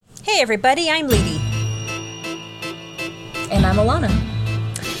everybody, I'm Lady. And I'm Alana.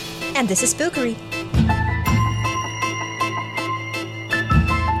 And this is Spookery.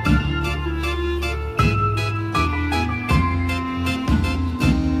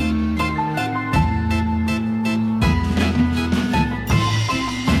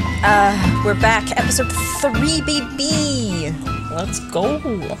 We're back, episode 3, baby! Let's go.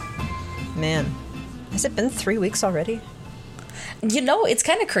 Man, has it been 3 weeks already? You know, it's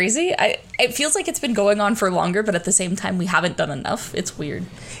kind of crazy. It feels like it's been going on for longer, but at the same time, we haven't done enough. It's weird.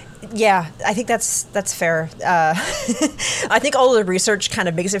 Yeah, I think that's fair. I think all of the research kind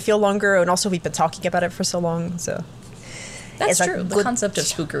of makes it feel longer, and also we've been talking about it for so long, so... That's true. The concept of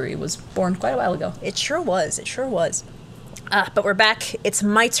spookery was born quite a while ago. It sure was. It sure was. But we're back. It's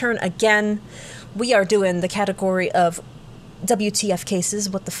my turn again. We are doing the category of WTF cases.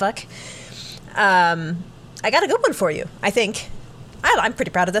 What the fuck? I got a good one for you, I think. I'm pretty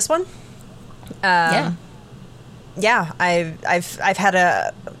proud of this one. Yeah, I've had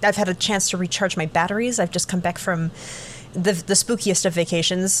a chance to recharge my batteries. I've just come back from the spookiest of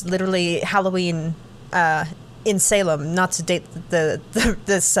vacations, literally Halloween in Salem. Not to date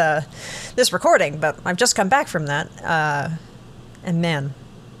this recording, but I've just come back from that. And man,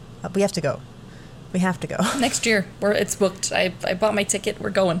 we have to go. We have to go. Next year. It's booked. I bought my ticket.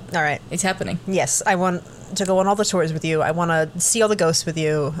 We're going. All right. It's happening. Yes, I want to go on all the tours with you. I want to see all the ghosts with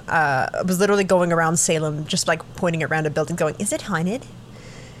you. I was literally going around Salem, just like pointing around a building going, is it haunted?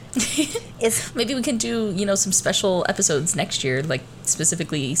 Maybe we can do, some special episodes next year, like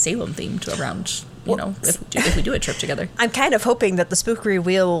specifically Salem themed around, if we do a trip together. I'm kind of hoping that the Spookery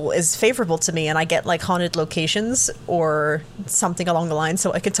Wheel is favorable to me and I get like haunted locations or something along the line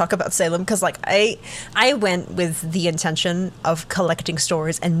so I could talk about Salem, because like I went with the intention of collecting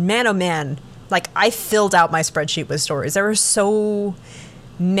stories, and man oh man, like I filled out my spreadsheet with stories. There were so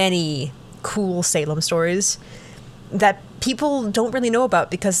many cool Salem stories that people don't really know about,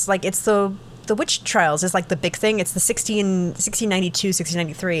 because like it's the witch trials is like the big thing. It's the 1692,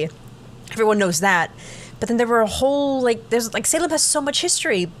 1693. Everyone knows that. But then there were a whole Salem has so much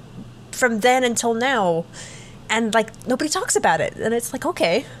history from then until now, and like nobody talks about it. And it's like,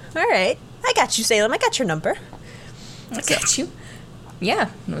 okay, all right, I got you, Salem. I got your number. I got you.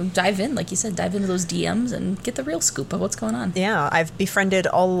 Yeah, dive in, like you said, dive into those DMs and get the real scoop of what's going on. Yeah, I've befriended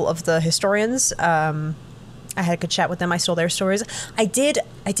all of the historians. I had a good chat with them. I stole their stories. I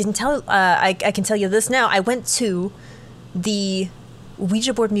didn't tell. I can tell you this now. I went to the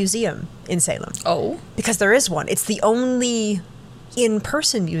Ouija board museum in Salem. Oh, because there is one. It's the only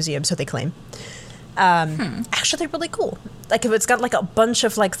in-person museum, so they claim. Actually, really cool. Like, it's got like a bunch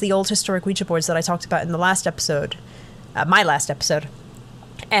of like the old historic Ouija boards that I talked about in the last episode, my last episode.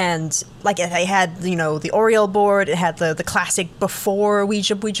 And like it had, the Oriole board. It had the classic before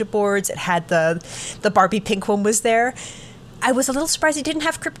Ouija boards. It had the Barbie pink one was there. I was a little surprised it didn't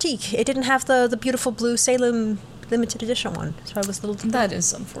have Cryptique. It didn't have the beautiful blue Salem limited edition one. So I was a little. That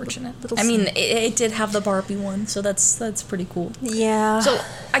is unfortunate. It did have the Barbie one, so that's pretty cool. Yeah. So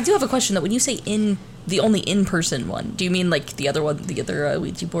I do have a question though. When you say the only in-person one, do you mean like the other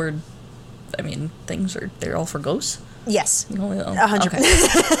Ouija board? I mean, they're all for ghosts. Yes. 100%.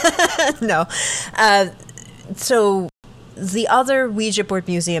 Okay. No. So the other Ouija board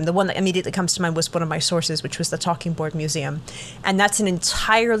museum, the one that immediately comes to mind was one of my sources, which was the Talking Board Museum. And that's an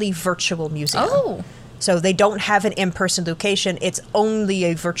entirely virtual museum. Oh. So they don't have an in-person location. It's only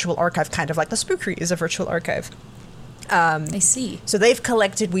a virtual archive, kind of like the Spookery is a virtual archive. I see. So they've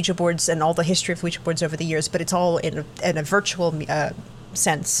collected Ouija boards and all the history of Ouija boards over the years, but it's all in a virtual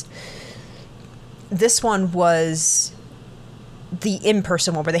sense. This one was the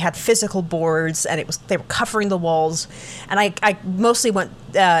in-person one where they had physical boards and they were covering the walls, and I mostly went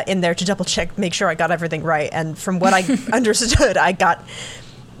in there to double check, make sure I got everything right, and from what I understood, I got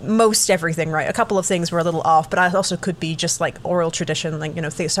most everything right. A couple of things were a little off, but I also could be just like oral tradition, like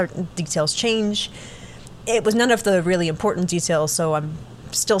certain details change. It was none of the really important details, so I'm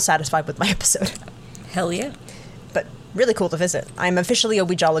still satisfied with my episode. Hell yeah. But really cool to visit. I'm officially a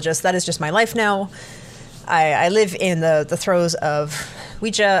Ouijaologist. That is just my life now. I live in the throes of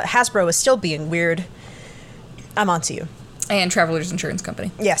Ouija. Hasbro is still being weird. I'm on to you. And Travelers Insurance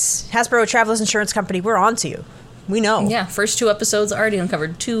Company. Yes. Hasbro, Travelers Insurance Company, we're on to you. We know. Yeah, first 2 episodes already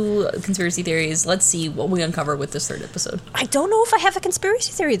uncovered 2 conspiracy theories. Let's see what we uncover with this 3rd episode. I don't know if I have a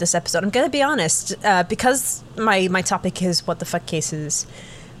conspiracy theory this episode. I'm going to be honest. Because my topic is what the fuck cases,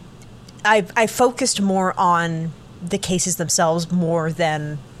 I focused more on the cases themselves more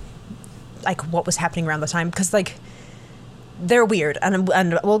than like what was happening around the time, because like they're weird, and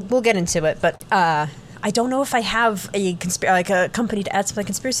we'll get into it, but I don't know if I have a a company to add to my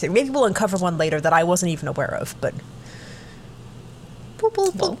conspiracy theory. Maybe we'll uncover one later that I wasn't even aware of, but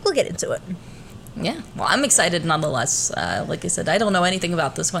we'll get into it. Yeah, well, I'm excited nonetheless. Like I said, I don't know anything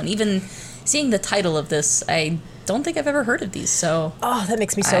about this one. Even seeing the title of this, I don't think I've ever heard of these, so... Oh, that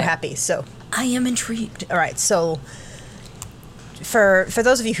makes me so happy, so... I am intrigued. All right, so for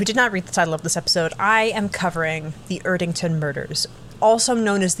those of you who did not read the title of this episode, I am covering the Erdington murders, also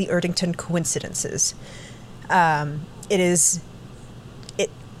known as the Erdington coincidences. They're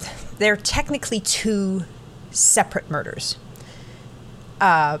technically two separate murders.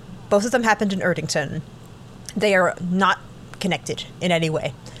 Both of them happened in Erdington. They are not connected in any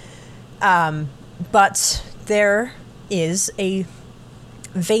way. But there is a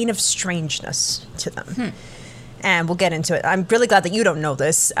vein of strangeness to them. And we'll get into it. I'm really glad that you don't know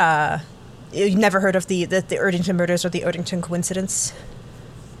this. You've never heard of the Erdington murders or the Erdington coincidence?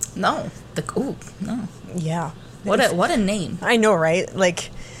 No. No. Yeah. What a name. I know, right? Like,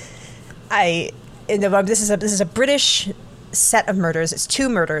 this is a British set of murders. It's two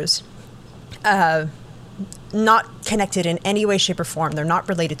murders. Not connected in any way, shape, or form. They're not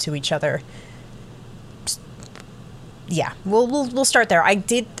related to each other. Yeah, we'll start there. I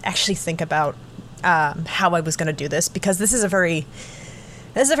did actually think about how I was going to do this, because this is a very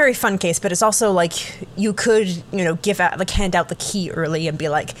fun case, but it's also like you could, hand out the key early and be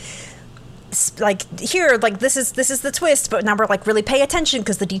like here, like this is the twist, but now we're like really pay attention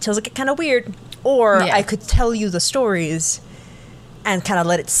because the details get kind of weird. Or I could tell you the stories and kind of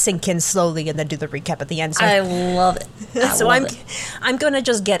let it sink in slowly and then do the recap at the end. So I love it. I'm going to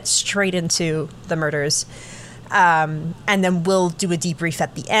just get straight into the murders. And then we'll do a debrief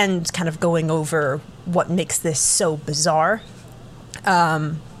at the end, kind of going over what makes this so bizarre.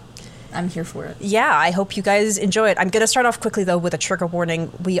 I'm here for it. Yeah, I hope you guys enjoy it. I'm going to start off quickly, though, with a trigger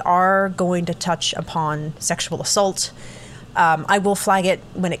warning. We are going to touch upon sexual assault. I will flag it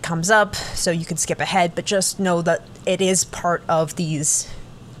when it comes up, so you can skip ahead, but just know that it is part of this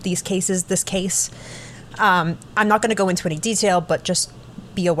case. I'm not going to go into any detail, but just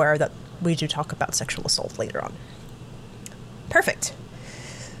be aware that we do talk about sexual assault later on. Perfect.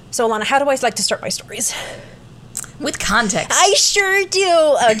 So, Alana, how do I like to start my stories? With context. I sure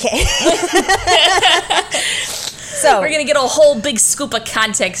do. Okay. So we're going to get a whole big scoop of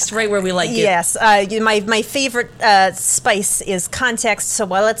context right where we like it. Yes. My favorite spice is context, so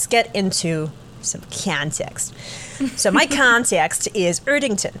let's get into some context. So my context is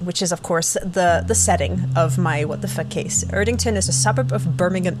Erdington, which is, of course, the setting of my What the Fuck case. Erdington is a suburb of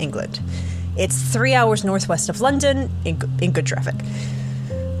Birmingham, England. It's 3 hours northwest of London in good traffic.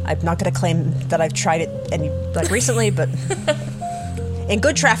 I'm not going to claim that I've tried it recently, but in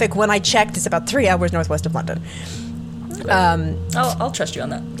good traffic, when I checked, it's about 3 hours northwest of London. I'll trust you on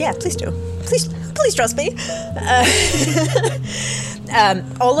that. Yeah, please do. Please trust me.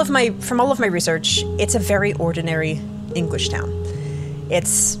 All of my research, it's a very ordinary English town.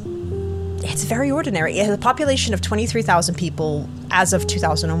 It's very ordinary. It has a population of 23,000 people as of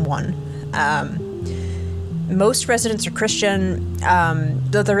 2001. Most residents are Christian,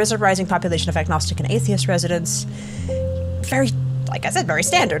 though there is a rising population of agnostic and atheist residents. Very, like I said, very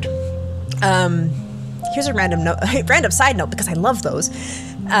standard. Here's a random side note, because I love those.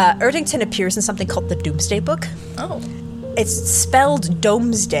 Erdington appears in something called the Doomsday Book. Oh. It's spelled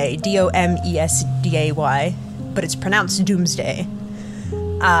Domesday, Domesday, but it's pronounced Doomsday.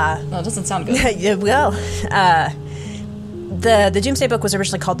 Well, it doesn't sound good. Well, the Doomsday Book was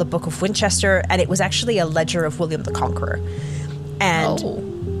originally called the Book of Winchester, and it was actually a ledger of William the Conqueror.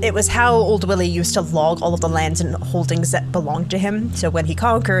 And it was how Old Willie used to log all of the lands and holdings that belonged to him. So when he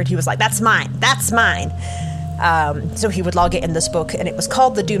conquered, he was like, that's mine, that's mine. So he would log it in this book, and it was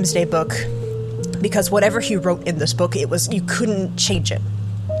called the Doomsday Book because whatever he wrote in this book, you couldn't change it.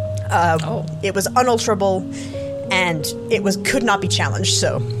 It was unalterable, and it could not be challenged,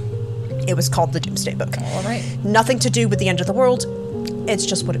 so it was called the Doomsday Book. All right. Nothing to do with the end of the world. It's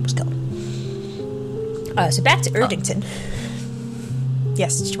just what it was called. So back to Erdington.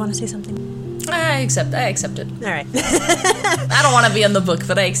 Yes, did you want to say something? I accept it. All right. I don't want to be in the book,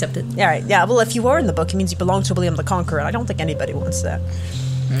 but I accept it. All right. Yeah, well, if you are in the book, it means you belong to William the Conqueror. I don't think anybody wants that.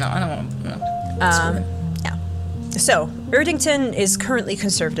 No, I don't want to. No. Yeah. So, Erdington is currently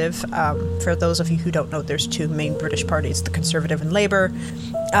Conservative. For those of you who don't know, there's two main British parties, the Conservative and Labour.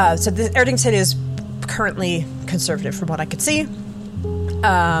 So Erdington is currently Conservative from what I could see.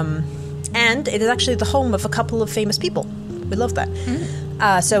 And it is actually the home of a couple of famous people. We love that.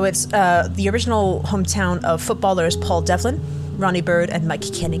 So it's the original hometown of footballers Paul Devlin, Ronnie Bird, and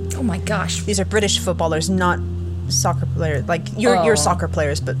Mike Kenny. Oh my gosh. These are British footballers, not soccer players. Like, you're soccer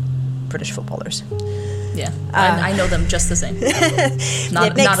players, but British footballers. Yeah, I know them just the same.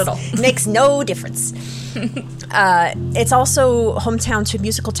 Not at all. Makes no difference. It's also hometown to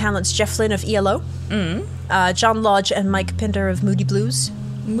musical talents Jeff Lynne of ELO, John Lodge and Mike Pinder of Moody Blues.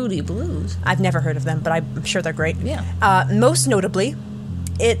 Moody Blues? I've never heard of them, but I'm sure they're great. Yeah. Most notably,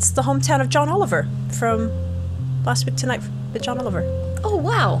 it's the hometown of John Oliver from Last Week Tonight with John Oliver. Oh,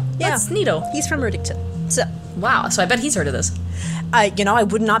 wow. Yeah. That's neato. He's from Erdington. So, wow. So I bet he's heard of this. I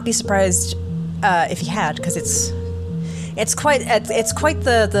would not be surprised if he had, because it's quite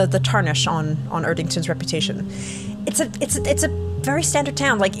the tarnish on Erdington's reputation. It's a very standard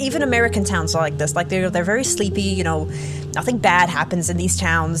town. Like, even American towns are like this. Like, they're very sleepy. You know, nothing bad happens in these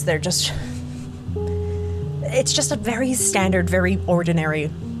towns. It's just a very standard, very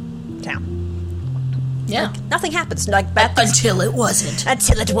ordinary town. Yeah. Like, nothing happens. Like, bad things. Until it wasn't.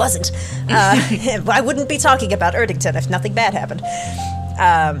 Until it wasn't. I wouldn't be talking about Erdington if nothing bad happened.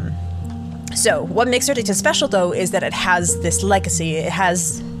 So, what makes Erdington special, though, is that it has this legacy. It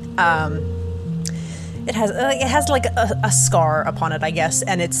has like a scar upon it, I guess,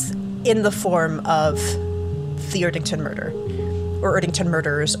 and it's in the form of the Erdington murder, or Erdington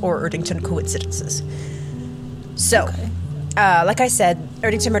murders, or Erdington coincidences. So, like I said,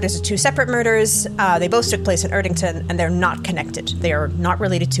 Erdington murders are two separate murders. They both took place in Erdington, and they're not connected. They are not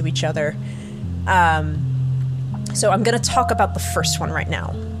related to each other. So I'm going to talk about the first one right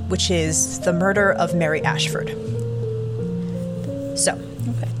now, which is the murder of Mary Ashford. So,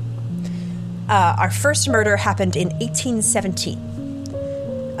 our first murder happened in 1817,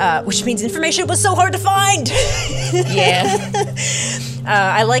 which means information was so hard to find. Yeah.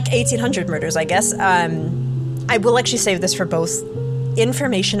 I like 1800 murders, I guess. I will actually save this for both.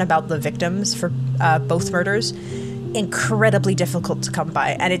 Information about the victims for both murders, incredibly difficult to come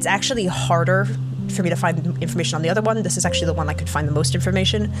by, and it's actually harder for me to find information on the other one. This is actually the one I could find the most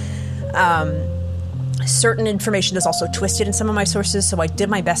information. Certain information is also twisted in some of my sources, so I did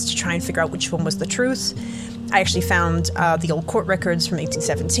my best to try and figure out which one was the truth. I actually found the old court records from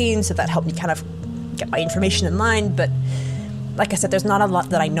 1817, so that helped me kind of get my information in line, but like I said, there's not a lot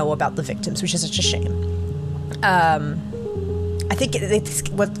that I know about the victims, which is such a shame. I think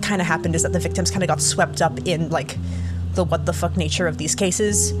what kind of happened is that the victims kind of got swept up in, like, the what-the-fuck nature of these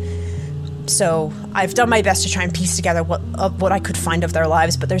cases. So I've done my best to try and piece together what I could find of their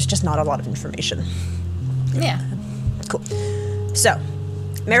lives, but there's just not a lot of information. Yeah. Cool. So,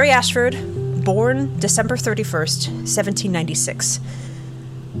 Mary Ashford, born December 31st, 1796.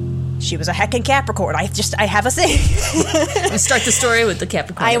 She was a heckin' Capricorn. I have a thing. We start the story with the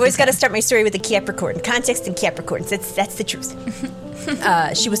Capricorn. I always got to start my story with the Capricorn. Context and Capricorns. That's the truth.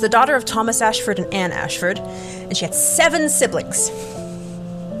 She was the daughter of Thomas Ashford and Anne Ashford, and she had 7 siblings.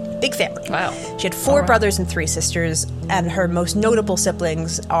 Big family. Wow. She had 4 brothers and 3 sisters, and her most notable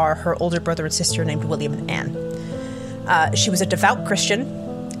siblings are her older brother and sister named William and Anne. She was a devout Christian,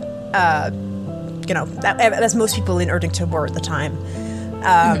 as most people in Erdington were at the time.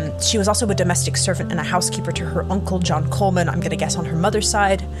 She was also a domestic servant and a housekeeper to her uncle, John Coleman, I'm going to guess on her mother's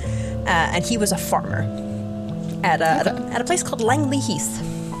side, and he was a farmer at a place called Langley Heath.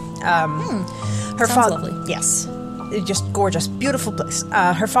 Her father, lovely. Yes, just gorgeous, beautiful place.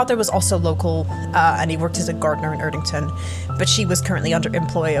 Her father was also local, and he worked as a gardener in Erdington, but she was currently under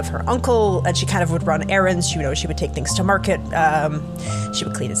employ of her uncle, and she kind of would run errands. She would take things to market. She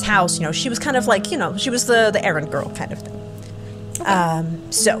would clean his house. She was kind of like, she was the errand girl kind of thing.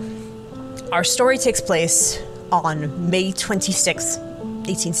 So, our story takes place on May 26th,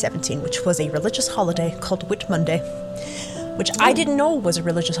 1817, which was a religious holiday called Whit Monday, which I didn't know was a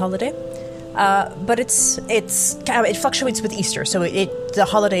religious holiday, but it fluctuates with Easter, so the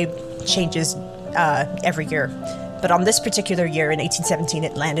holiday changes every year. But on this particular year, in 1817,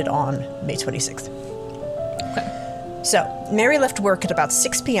 it landed on May 26th. Okay. So, Mary left work at about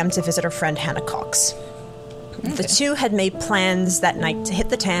 6 p.m. to visit her friend Hannah Cox. Okay. The two had made plans that night to hit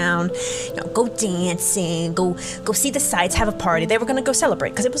the town, go dancing, go see the sights, have a party. They were going to go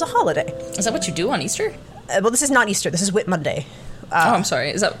celebrate because it was a holiday. Is that what you do on Easter? Well, this is not Easter. This is Whit Monday. I'm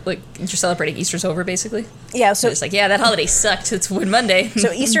sorry. Is that like you're celebrating Easter's over, basically? Yeah. So it's like, that holiday sucked. It's Whit Monday.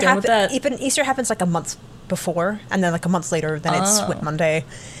 So Easter happens like a month before, and then like a month later, then it's Whit Monday.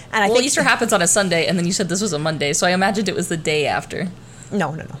 And I think Easter happens on a Sunday, and then you said this was a Monday, so I imagined it was the day after.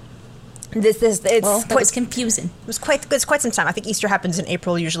 No. That was confusing. It's quite some time. I think Easter happens in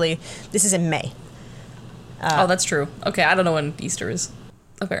April usually. This is in May. That's true. Okay, I don't know when Easter is,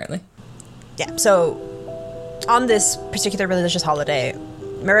 apparently. Yeah, so on this particular religious holiday,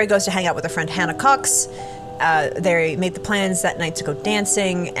 Mary goes to hang out with her friend Hannah Cox. They made the plans that night to go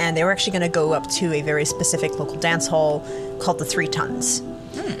dancing, and they were actually going to go up to a very specific local dance hall called the Three Tons.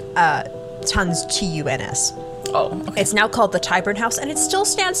 Tons, Tuns. Oh, okay. It's now called the Tyburn House, and it still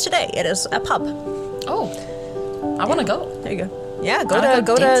stands today. It is a pub. Oh, I want to go. There you go. Yeah, go to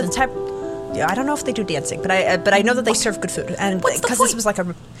Tyburn. Yeah, I don't know if they do dancing, but I know that they serve good food, and What's the because this was like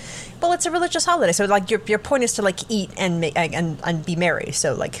well, it's a religious holiday, so like your point is to like eat and be merry.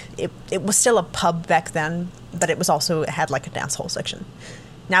 So like it was still a pub back then, but it had like a dance hall section.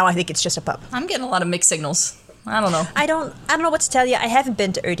 Now I think it's just a pub. I'm getting a lot of mixed signals. I don't know. I don't know what to tell you. I haven't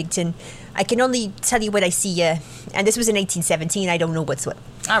been to Erdington. I can only tell you what I see. And this was in 1817. I don't know what's what.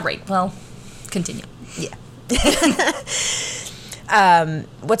 All right. Well, continue. Yeah.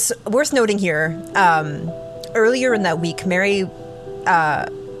 What's worth noting here, earlier in that week,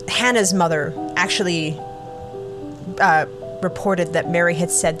 Hannah's mother actually reported that Mary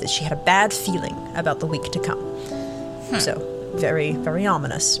had said that she had a bad feeling about the week to come. So, very, very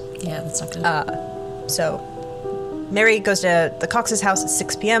ominous. Yeah, that's not good. So, Mary goes to the Cox's house at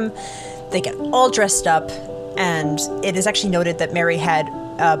 6 p.m. They get all dressed up, and it is actually noted that Mary had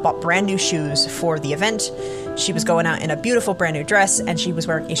bought brand new shoes for the event. She was going out in a beautiful brand new dress, and she was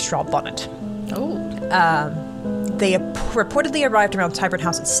wearing a straw bonnet. Oh. They reportedly arrived around Tyburn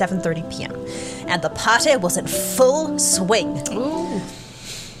House at 7:30 p.m. And the party was in full swing. Ooh.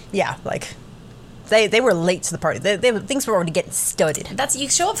 Yeah, like, they were late to the party. Things were already getting started. You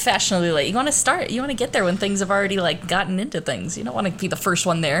show up fashionably late. You want to get there when things have already, like, gotten into things. You don't want to be the first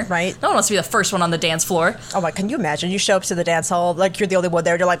one there. Right. No one wants to be the first one on the dance floor. Oh, my, can you imagine? You show up to the dance hall, like, you're the only one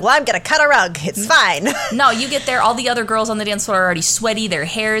there. You're like, well, I'm going to cut a rug. It's fine. No, you get there, all the other girls on the dance floor are already sweaty, their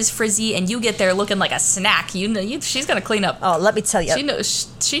hair is frizzy, and you get there looking like a snack. She's going to clean up. Oh, let me tell you.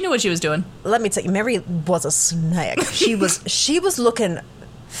 She knew what she was doing. Let me tell you, Mary was a snack. She was looking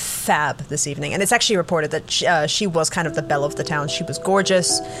fab this evening, and it's actually reported that she was kind of the belle of the town. She was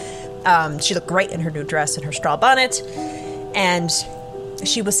gorgeous. She looked great in her new dress and her straw bonnet, and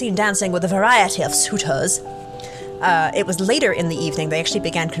she was seen dancing with a variety of suitors. It was later in the evening they actually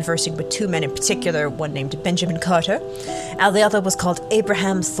began conversing with two men in particular, one named Benjamin Carter, and the other was called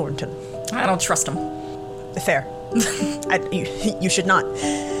Abraham Thornton. I don't trust him. Fair. You should not.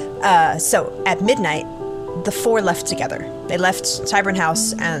 So, at midnight, the four left together. They left Tyburn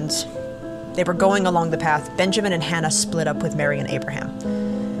House, and they were going along the path. Benjamin and Hannah split up with Mary and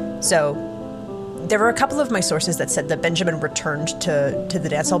Abraham. So, there were a couple of my sources that said that Benjamin returned to the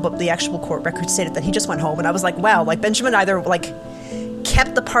dance hall, but the actual court record stated that he just went home. And I was like, wow, like Benjamin either like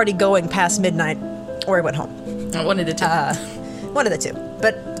kept the party going past midnight, or he went home. One of the two. One of the two.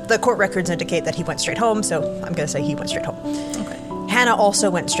 But the court records indicate that he went straight home, so I'm going to say he went straight home. Okay. Hannah also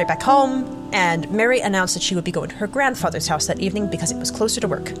went straight back home, and Mary announced that she would be going to her grandfather's house that evening because it was closer to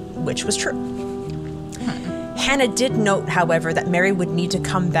work, which was true. Hannah did note, however, that Mary would need to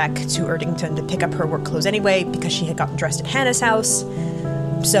come back to Erdington to pick up her work clothes anyway because she had gotten dressed at Hannah's house.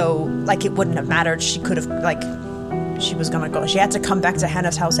 So, like, it wouldn't have mattered. She could have, like, she was gonna go. She had to come back to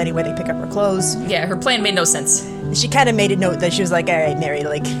Hannah's house anyway to pick up her clothes. Yeah, her plan made no sense. She kind of made a note that she was like, all right, Mary,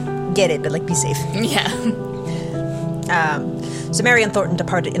 like, get it, but, like, be safe. Yeah. So Mary and Thornton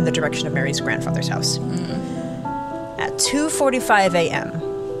departed in the direction of Mary's grandfather's house. At 2:45 a.m.,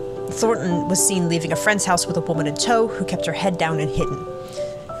 Thornton was seen leaving a friend's house with a woman in tow who kept her head down and hidden.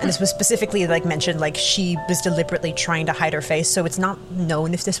 And this was specifically, like, mentioned, like, she was deliberately trying to hide her face, so it's not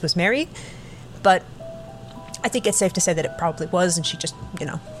known if this was Mary, but I think it's safe to say that it probably was, and she just,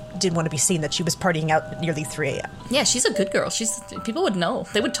 didn't want to be seen that she was partying out at nearly 3 a.m. Yeah, she's a good girl. People would know.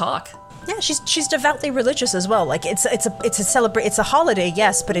 They would talk. Yeah, she's devoutly religious as well. Like, it's a holiday,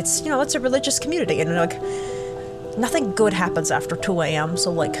 yes, but it's a religious community, and like nothing good happens after 2 a.m.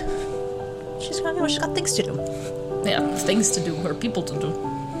 So like she's got things to do. Yeah, things to do or people to do.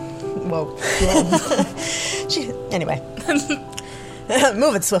 Whoa. Anyway,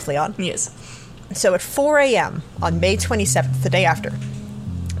 moving swiftly on. Yes. So at 4 a.m. on May 27th, the day after,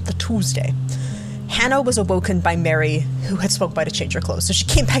 the Tuesday, Hannah was awoken by Mary, who had spoke by to change her clothes. So she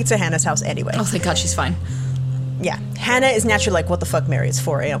came back to Hannah's house anyway. Oh, thank God, she's fine. Yeah. Hannah is naturally like, what the fuck, Mary? It's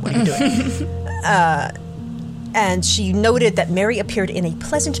 4 a.m. What are you doing? And she noted that Mary appeared in a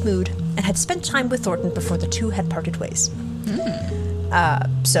pleasant mood and had spent time with Thornton before the two had parted ways.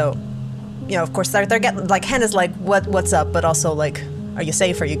 So, of course, they're getting, like, Hannah's like, what's up? But also, like, are you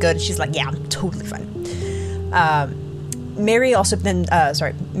safe? Are you good? She's like, yeah, I'm totally fine.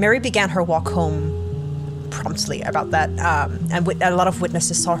 Mary began her walk home promptly about that, and a lot of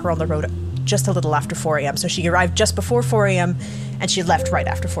witnesses saw her on the road just a little after 4 a.m. So she arrived just before 4 a.m. and she left right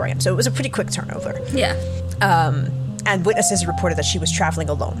after 4 a.m. So it was a pretty quick turnover. Yeah. And witnesses reported that she was traveling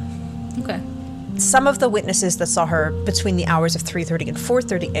alone. Okay. Some of the witnesses that saw her between the hours of 3:30 and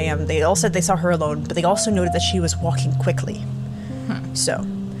 4:30 a.m., they all said they saw her alone, but they also noted that she was walking quickly. So,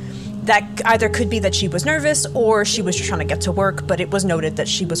 That either could be that she was nervous or she was just trying to get to work, but it was noted that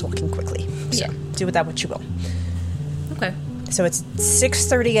she was walking quickly. So do with that what you will. Okay. So it's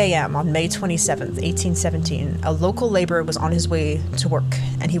 6:30 a.m. on May 27th, 1817. A local laborer was on his way to work,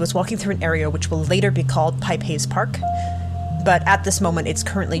 and he was walking through an area which will later be called Pipe Hayes Park. But at this moment, it's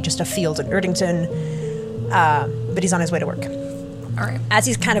currently just a field in Erdington, but he's on his way to work. All right. As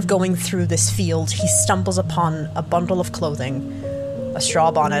he's kind of going through this field, he stumbles upon a bundle of clothing, a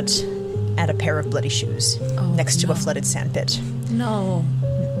straw bonnet, and a pair of bloody shoes next to a flooded sandpit. No.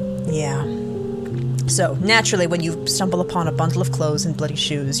 Yeah. So, naturally, when you stumble upon a bundle of clothes and bloody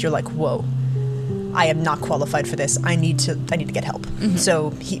shoes, you're like, whoa, I am not qualified for this. I need to get help. Mm-hmm. So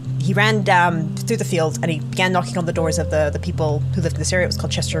he ran through the field, and he began knocking on the doors of the people who lived in this area. It was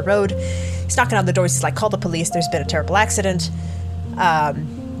called Chester Road. He's knocking on the doors. He's like, call the police. There's been a terrible accident.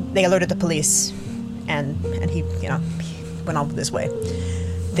 They alerted the police, and he went on with his way.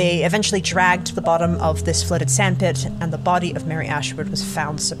 They eventually dragged to the bottom of this flooded sandpit, and the body of Mary Ashford was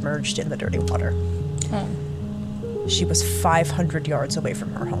found submerged in the dirty water. Oh. She was 500 yards away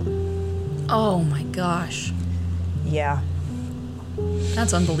from her home. Oh my gosh. Yeah.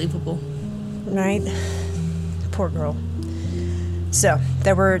 That's unbelievable. Right? Poor girl. So,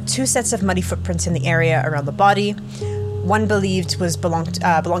 there were 2 sets of muddy footprints in the area around the body. One believed belonged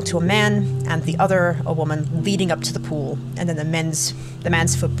to a man, and the other a woman, leading up to the pool. And then the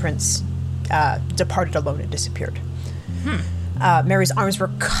man's footprints departed alone and disappeared. Mary's arms were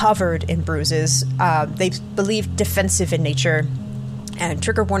covered in bruises. They believed defensive in nature. And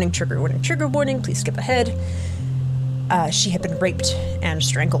trigger warning, please skip ahead. She had been raped and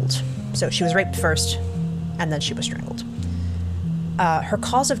strangled. So she was raped first, and then she was strangled. Her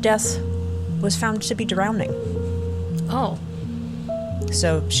cause of death was found to be drowning. Oh.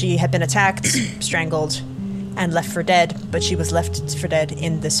 So she had been attacked, strangled, and left for dead, but she was left for dead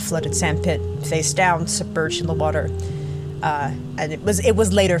in this flooded sandpit, face down, submerged in the water. And it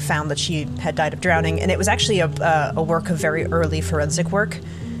was later found that she had died of drowning, and it was actually a work of very early forensic work.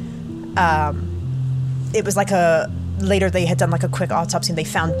 It was like later they had done like a quick autopsy, and they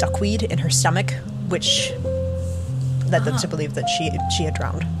found duckweed in her stomach, which led them to believe that she had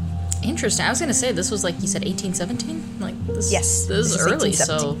drowned. Interesting. I was going to say, this was like, you said 1817? Like, this, yes. This is early,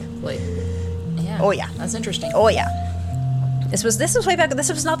 so, like, yeah. Oh, yeah. That's interesting. Oh, yeah. This was way back. This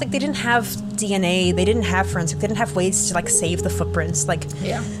was not like they didn't have DNA. They didn't have forensic. They didn't have ways to, like, save the footprints. Like,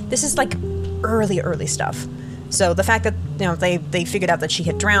 yeah. This is, like, early stuff. So the fact that, they figured out that she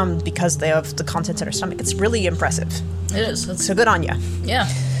had drowned because of the contents in her stomach, it's really impressive. It is. So good on you. Yeah.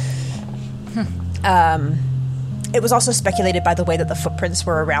 It was also speculated by the way that the footprints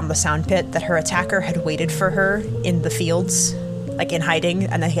were around the sound pit that her attacker had waited for her in the fields, like in hiding,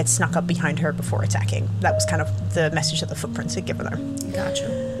 and then he had snuck up behind her before attacking. That was kind of the message that the footprints had given her.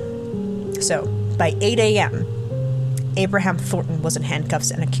 Gotcha. So, by 8 a.m., Abraham Thornton was in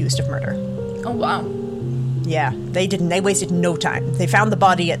handcuffs and accused of murder. Oh, wow. Yeah, they wasted no time. They found the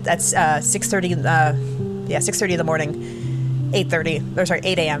body at 6:30 in the morning, 8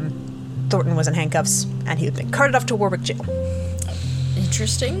 a.m., Thornton was in handcuffs, and he had been carted off to Warwick Jail.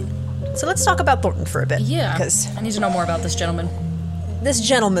 Interesting. So let's talk about Thornton for a bit. Yeah, because I need to know more about this gentleman.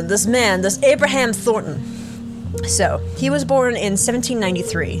 This man, Abraham Thornton. So, he was born in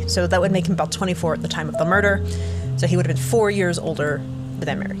 1793, so that would make him about 24 at the time of the murder. So he would have been 4 years older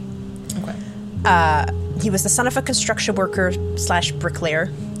than Mary. Okay. He was the son of a construction worker /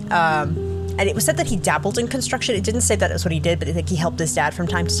 bricklayer. And it was said that he dabbled in construction. It didn't say that that's what he did, but I think he helped his dad from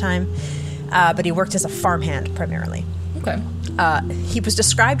time to time. But he worked as a farmhand primarily. Okay. He was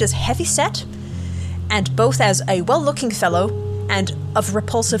described as heavy-set, and both as a well-looking fellow and of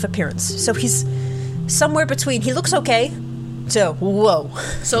repulsive appearance. So he's somewhere between, he looks okay, to whoa.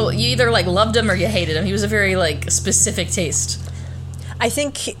 So you either, like, loved him or you hated him. He was a very, like, specific taste. I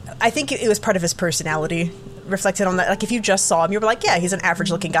think it was part of his personality. Reflected on that, like if you just saw him, you were like, yeah, he's an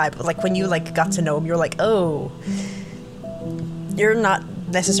average looking guy, but like when you like got to know him, you're like, oh, you're not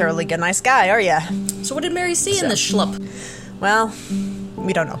necessarily a nice guy, are ya? So what did Mary see in this schlup? Well,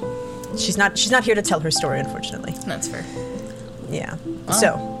 we don't know. She's not here to tell her story, unfortunately. That's fair. Yeah. Well,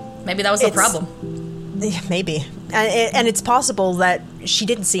 so maybe that was the problem. Yeah, maybe, and it's possible that she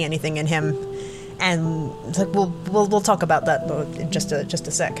didn't see anything in him. And like we'll talk about that in just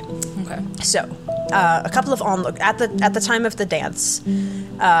a sec. Okay. So, a couple of at the time of the dance,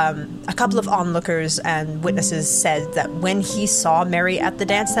 a couple of onlookers and witnesses said that when he saw Mary at the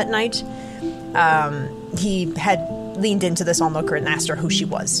dance that night, he had leaned into this onlooker and asked her who she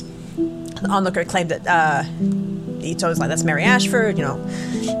was. The onlooker claimed that he told us like that's Mary Ashford,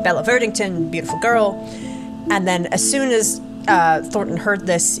 Belle of Erdington, beautiful girl. And then as soon as Thornton heard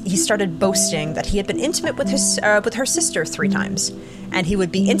this, he started boasting that he had been intimate with her sister 3 times, and he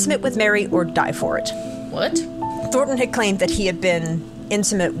would be intimate with Mary or die for it. What? Thornton had claimed that he had been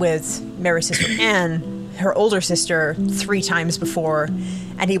intimate with Mary's sister Anne, her older sister, 3 times before,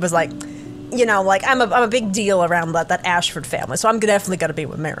 and he was like, you know, like, I'm a big deal around that Ashford family, so I'm definitely gonna be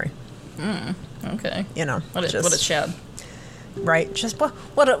with Mary. Okay. You know, what a chad. Right? Just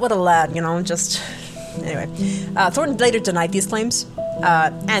what a lad, you know. Just anyway. Thornton later denied these claims,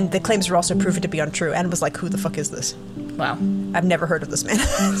 and the claims were also proven to be untrue. And was like, "Who the fuck is this? Wow, I've never heard of this man."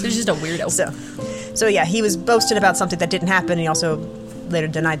 So he's just a weirdo. So yeah, he was boasting about something that didn't happen. And he also later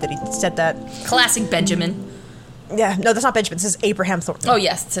denied that he said that. Classic Benjamin. Yeah, no, that's not Benjamin. This is Abraham Thornton. Oh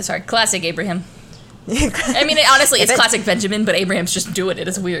yes, sorry, classic Abraham. I mean, honestly, it's classic Benjamin, but Abraham's just doing it.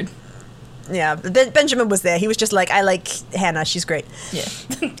 It's weird. Yeah, Benjamin was there. He was just like, I like Hannah. She's great.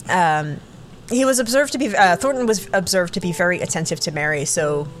 Yeah. He was observed to be Thornton was observed to be very attentive to Mary,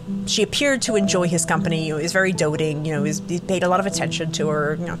 so she appeared to enjoy his company. He was very doting. You know, he paid a lot of attention to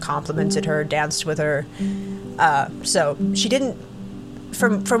her. You know, complimented her, danced with her. So she didn't.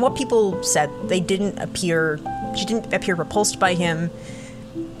 From what people said, she didn't appear repulsed by him.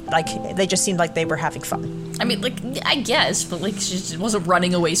 Like, they just seemed like they were having fun. I mean, like, I guess, but, like, she just wasn't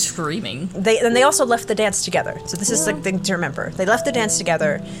running away screaming. They also left the dance together. So this is the thing to remember. They left the dance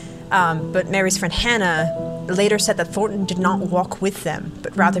together, but Mary's friend Hannah later said that Thornton did not walk with them,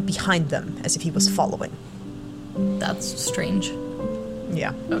 but rather behind them, as if he was following. That's strange.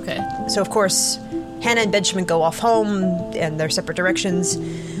 Yeah. Okay. So, of course, Hannah and Benjamin go off home in their separate directions.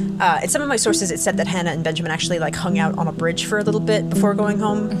 In some of my sources, it said that Hannah and Benjamin actually like hung out on a bridge for a little bit before going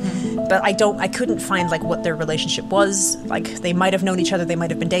home. Mm-hmm. But I couldn't find like what their relationship was. Like, they might have known each other, they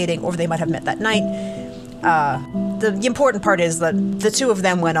might have been dating, or they might have met that night. The important part is that the two of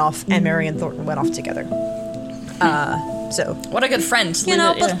them went off, and Mary and Thornton went off together. So what a good friend. You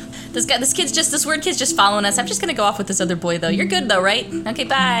know, but this weird kid's just following us. I'm just gonna go off with this other boy though. You're good though, right? Okay,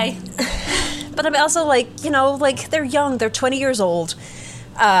 bye. But I'm also like, you know, like, they're young, they're 20 years old.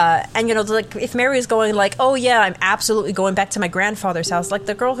 And, you know, like, if Mary is going like, oh yeah, I'm absolutely going back to my grandfather's house, like,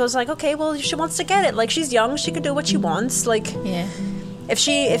 the girl goes like, okay, well, she wants to get it. Like, she's young, she can do what she wants. Like, yeah. If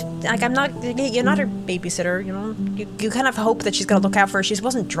like, you're not her babysitter, you know, you kind of hope that she's gonna look out for her. She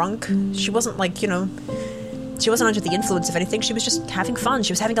wasn't drunk. She wasn't like, you know, she wasn't under the influence of anything. She was just having fun.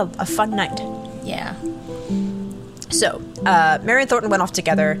 She was having a fun night. Yeah. So, Mary and Thornton went off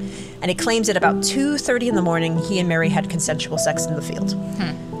together, and he claims at about 2:30 in the morning, he and Mary had consensual sex in the field.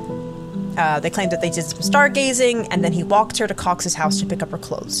 They claimed that they did some stargazing, and then he walked her to Cox's house to pick up her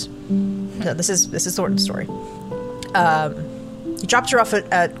clothes. So this is Thornton's story. He dropped her off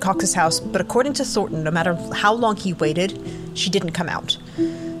at Cox's house, but according to Thornton, no matter how long he waited, she didn't come out.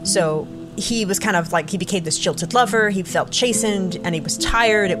 So he was kind of like, he became this jilted lover, he felt chastened, and he was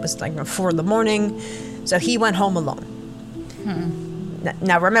tired. It was like 4 in the morning. So he went home alone.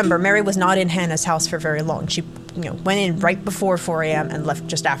 Now remember, Mary was not in Hannah's house for very long. She, you know, went in right before 4 a.m. and left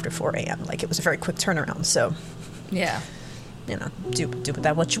just after 4 a.m. Like, it was a very quick turnaround. So, yeah, you know, do with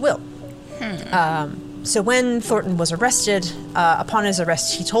that what you will. So when Thornton was arrested, upon his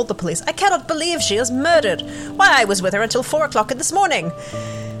arrest, he told the police, "I cannot believe she is murdered. Why, I was with her until 4 o'clock in this morning."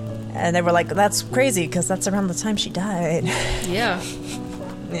 And they were like, "That's crazy, because that's around the time she died." Yeah.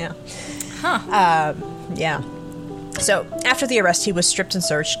 Yeah. Huh. Yeah. So after the arrest, he was stripped and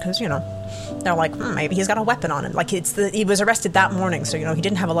searched because, you know, they're like, maybe he's got a weapon on him. Like, he was arrested that morning, so, you know, he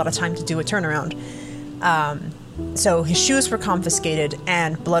didn't have a lot of time to do a turnaround. So his shoes were confiscated,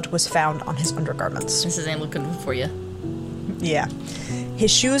 and blood was found on his undergarments. This ain't looking for you. Yeah.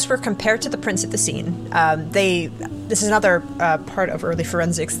 His shoes were compared to the prints at the scene. This is another part of early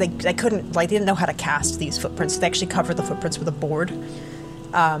forensics. They didn't know how to cast these footprints. They actually covered the footprints with a board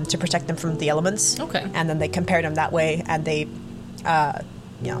to protect them from the elements. Okay. And then they compared them that way, and they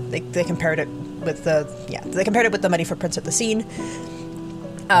compared it with the muddy footprints at the scene.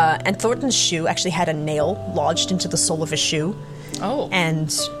 And Thornton's shoe actually had a nail lodged into the sole of his shoe. Oh. And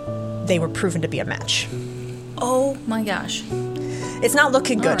they were proven to be a match. Oh my gosh. It's not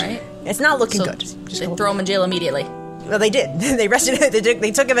looking good. All right. It's not looking good. Just throw him in jail immediately. Well, they did. They arrested him.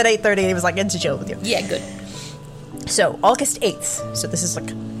 They took him at 8:30, and he was like, into jail with you. Yeah, good. So, August 8th, so this is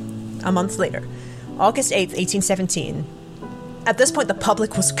like a month later, August 8th, 1817, at this point the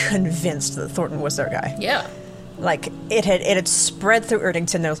public was convinced that Thornton was their guy. Yeah. Like, it had spread through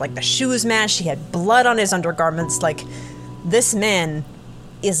Erdington. There was like the shoes match, he had blood on his undergarments. Like, this man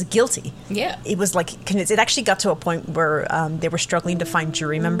is guilty. Yeah. It was like, it actually got to a point where they were struggling to find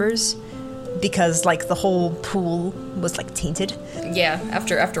jury members because, like, the whole pool was, like, tainted. Yeah,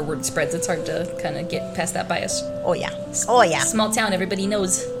 after word spreads, it's hard to kind of get past that bias. Oh, yeah. Oh, yeah. Small town, everybody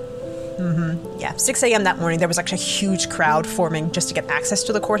knows. Yeah, 6 a.m. that morning, there was actually a huge crowd forming just to get access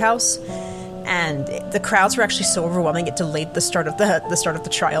to the courthouse. And the crowds were actually so overwhelming, it delayed the start of the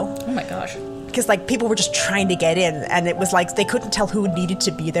trial. Oh, my gosh. Because, like, people were just trying to get in, and it was like they couldn't tell who needed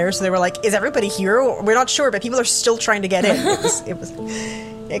to be there, so they were like, "Is everybody here? We're not sure, but people are still trying to get in."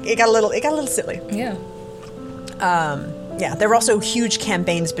 It got a little silly. Yeah. Yeah, there were also huge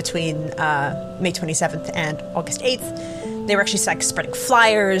campaigns between May 27th and August 8th. They were actually, like, spreading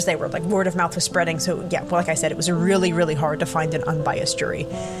flyers. They were, like, word of mouth was spreading. So yeah, well, like I said, it was really, really hard to find an unbiased jury.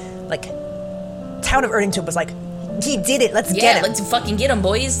 Like, town of Erdington was like, "He did it. Let's get him. Let's fucking get him,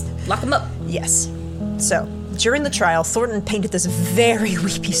 boys. Lock him up." Yes. So, during the trial, Thornton painted this very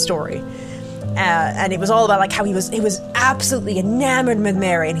weepy story. And it was all about, like, how he was absolutely enamored with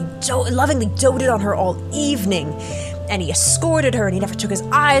Mary, and he lovingly doted on her all evening. And he escorted her, and he never took his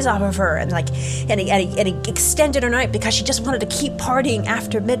eyes off of her, and he extended her night because she just wanted to keep partying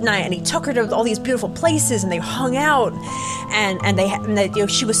after midnight. And he took her to all these beautiful places, and they hung out, and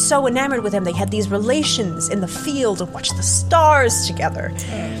she was so enamored with him. They had these relations in the field and watched the stars together.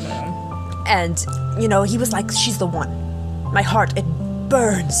 And he was like, "She's the one. My heart, it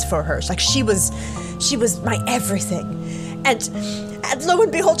burns for her." It's like she was my everything. And lo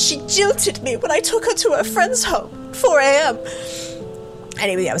and behold, she jilted me when I took her to her friend's home. 4 a.m.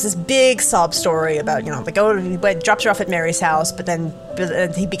 Anyway, yeah, it was this big sob story about, he dropped her off at Mary's house, but then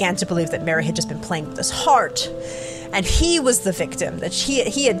he began to believe that Mary had just been playing with his heart, and he was the victim, that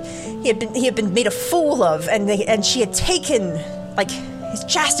he had been made a fool of, and she had taken, like, his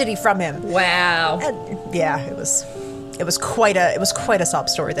chastity from him. Wow. And, yeah, it was quite a sob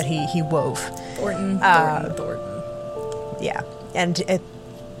story that he wove. Thornton. Yeah, and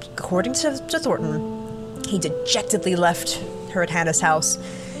according to Thornton, he dejectedly left her at Hannah's house,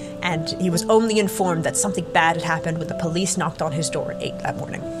 and he was only informed that something bad had happened when the police knocked on his door at 8 that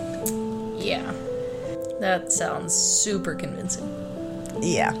morning. Yeah. That sounds super convincing.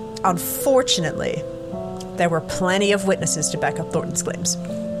 Yeah. Unfortunately, there were plenty of witnesses to back up Thornton's claims.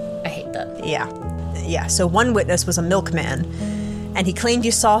 I hate that. Yeah. So one witness was a milkman, and he claimed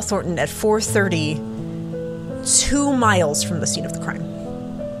he saw Thornton at 4:30, 2 miles from the scene of the crime.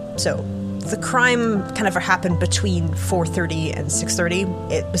 So the crime kind of happened between 4:30 and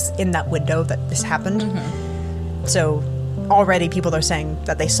 6:30. It was in that window that this happened. Mm-hmm. So already people are saying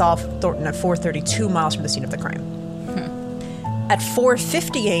that they saw Thornton at 4:30, 2 miles from the scene of the crime. Mm-hmm. At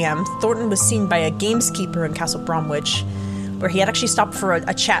 4:50 a.m., Thornton was seen by a gameskeeper in Castle Bromwich, where he had actually stopped for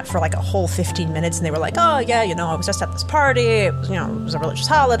a chat for like a whole 15 minutes, and they were like, "Oh yeah, I was just at this party. It was, it was a religious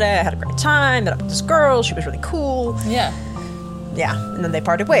holiday. I had a great time. Met up with this girl. She was really cool." Yeah, and then they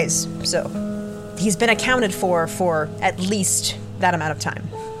parted ways. So he's been accounted for at least that amount of time.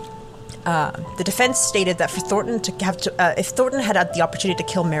 The defense stated that for Thornton to have to, if Thornton had the opportunity to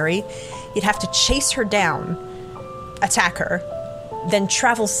kill Mary, he'd have to chase her down, attack her, then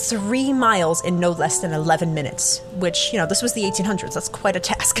travel 3 miles in no less than 11 minutes. Which, this was the 1800s. That's quite a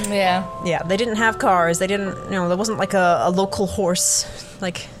task. Yeah. Yeah, they didn't have cars. They didn't, there wasn't like a local horse,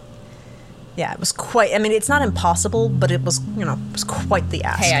 like. Yeah, it was quite... I mean, it's not impossible, but it was, it was quite the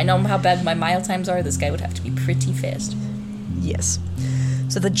ask. Hey, I know how bad my mile times are. This guy would have to be pretty fast. Yes.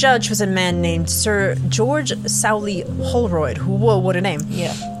 So the judge was a man named Sir George Sowley Holroyd. Whoa, what a name.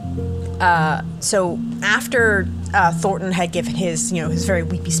 Yeah. So after Thornton had given his, his very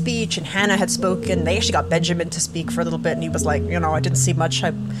weepy speech, and Hannah had spoken, they actually got Benjamin to speak for a little bit, and he was like, I didn't see much.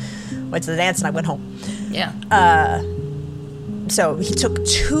 I went to the dance and I went home. Yeah. So he took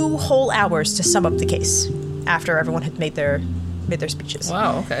 2 whole hours to sum up the case after everyone had made their speeches.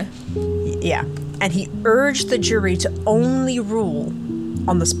 Wow, okay. Yeah. And he urged the jury to only rule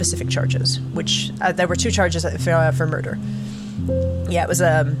on the specific charges, which there were 2 charges for murder. Yeah, it was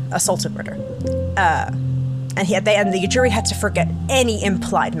assaulted murder. And the jury had to forget any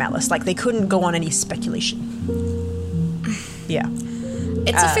implied malice. Like, they couldn't go on any speculation. Yeah.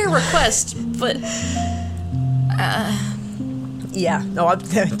 It's a fair request, but... Yeah, no,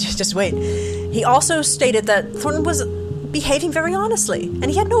 just wait. He also stated that Thornton was behaving very honestly, and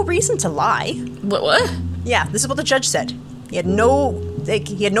he had no reason to lie. What? Yeah, this is what the judge said. He had no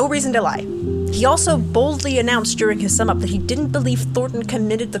reason to lie. He also boldly announced during his sum up that he didn't believe Thornton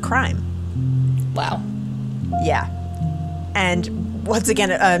committed the crime. Wow. Yeah. And once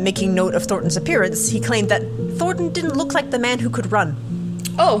again, making note of Thornton's appearance, he claimed that Thornton didn't look like the man who could run.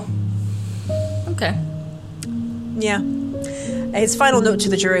 Oh. Okay. Yeah. His final note to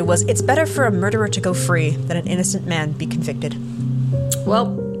the jury was, "It's better for a murderer to go free than an innocent man be convicted."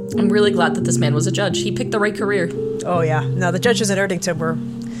 Well, I'm really glad that this man was a judge. He picked the right career. Oh yeah. No, the judges in Erdington were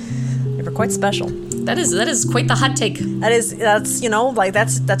quite special. That is quite the hot take.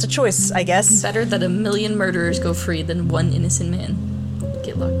 That's a choice, I guess. Better that 1 million murderers go free than one innocent man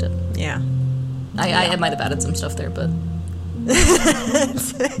get locked up. Yeah. I might have added some stuff there, but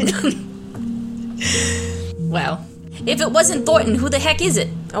wow. If it wasn't Thornton, who the heck is it?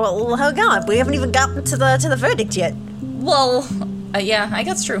 Well, hang on. We haven't even gotten to the verdict yet. Well, yeah, I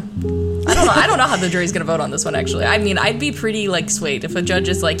guess true. I don't know how the jury's gonna vote on this one, actually. I mean, I'd be pretty, swayed if a judge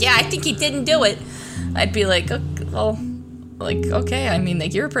is like, yeah, I think he didn't do it. I'd be like, okay, I mean,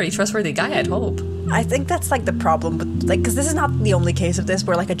 you're a pretty trustworthy guy, I'd hope. I think that's, the problem with, because this is not the only case of this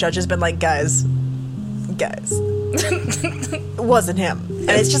where, a judge has been like, guys, it wasn't him.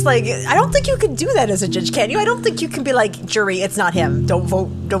 And it's just I don't think you can do that as a judge, can you? I don't think you can be like, jury, it's not him. Don't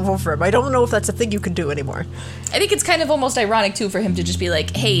vote for him. I don't know if that's a thing you can do anymore. I think it's kind of almost ironic, too, for him to just be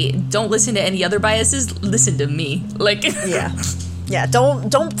like, hey, don't listen to any other biases, listen to me. Yeah. Yeah,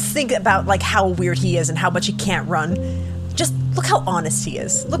 don't think about, how weird he is and how much he can't run. Just look how honest he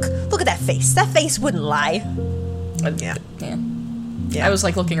is. Look at that face. That face wouldn't lie. Yeah. Yeah. I was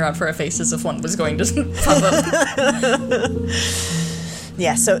looking around for a face as if one was going to pop up.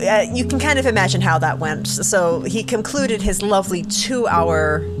 Yeah, so you can kind of imagine how that went. So he concluded his lovely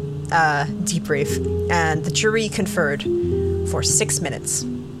 2-hour debrief, and the jury conferred for 6 minutes.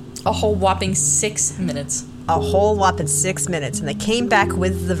 A whole whopping 6 minutes. A whole whopping 6 minutes, and they came back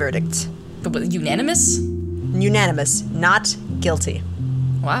with the verdict. But unanimous? Unanimous, not guilty.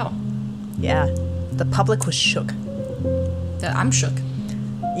 Wow. Yeah, the public was shook. I'm shook.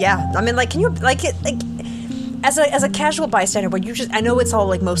 Yeah, I mean, can you as a casual bystander, where I know it's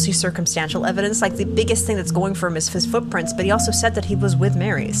all mostly circumstantial evidence. The biggest thing that's going for him is his footprints, but he also said that he was with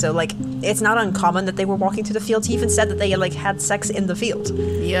Mary, so it's not uncommon that they were walking through the fields. He even said that they had sex in the field.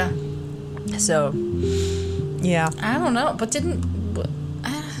 Yeah. So, yeah. I don't know, but I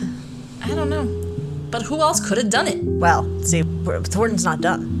don't know. But who else could have done it? Well, see, Thornton's not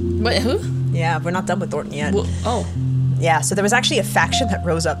done. Wait, who? Yeah, we're not done with Thornton yet. Well, oh. Yeah, so there was actually a faction that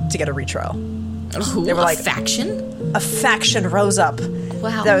rose up to get a retrial. Who? They were a faction? A faction rose up.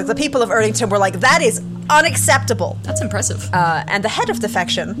 Wow. The people of Erdington were like, that is unacceptable. That's impressive. And the head of the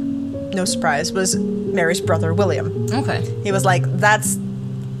faction, no surprise, was Mary's brother, William. Okay. He was like, that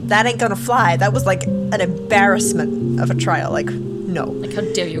ain't gonna fly. That was an embarrassment of a trial. No. How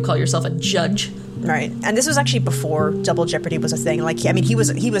dare you call yourself a judge? Right, and this was actually before double jeopardy was a thing. He was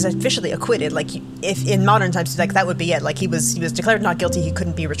officially acquitted. If in modern times, that would be it. He was declared not guilty. He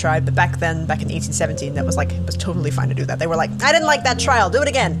couldn't be retried. But back in 1817, that was it was totally fine to do that. They were like, I didn't like that trial. Do it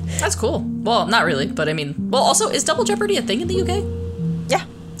again. That's cool. Well, not really, but I mean, also, is double jeopardy a thing in the UK? Yeah,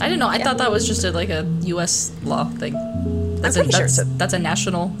 I didn't know. I thought that was just a U.S. law thing. I'm pretty sure that's a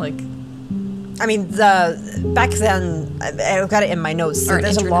national I mean, back then, I've got it in my notes.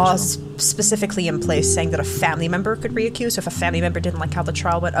 There's a law specifically in place saying that a family member could reaccuse. So if a family member didn't like how the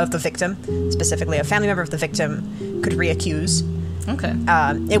trial went, of the victim, specifically, a family member of the victim could reaccuse. Okay.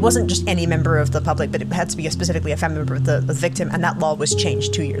 It wasn't just any member of the public, but it had to be specifically a family member of the victim, and that law was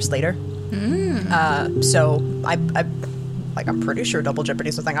changed 2 years later. So I'm pretty sure double jeopardy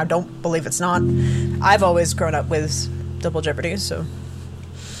is a thing. I don't believe it's not. I've always grown up with double jeopardy, so...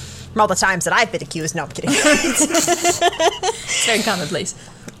 From all the times that I've been accused. No, I'm kidding. It's very commonplace.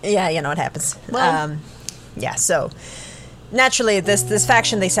 Yeah, it happens. Well. Yeah, so naturally, this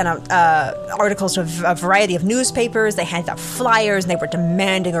faction, they sent out articles to a variety of newspapers. They handed out flyers, and they were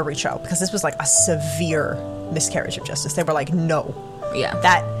demanding a retrial because this was a severe miscarriage of justice. They were like, no. Yeah.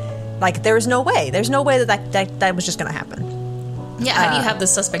 There's no way. There's no way that was just going to happen. Yeah, how do you have the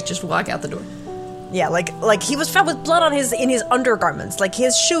suspect just walk out the door? Yeah, he was found with blood in his undergarments.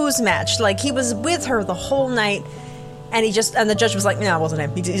 His shoes matched. He was with her the whole night, and the judge was like, no, it wasn't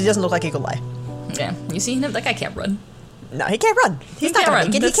him. He doesn't look like he could lie. Yeah, you see him? That guy can't run. No, he can't run. He's not gonna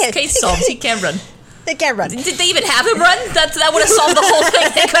make it. That's case solved. He can't run. They can't run. Did they even have him run? That would have solved the whole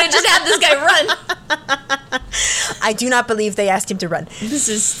thing. They could have just had this guy run. I do not believe they asked him to run. This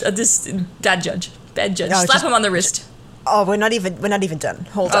is bad judge. Bad judge. No, Slap him on the wrist. Oh, we're not even done.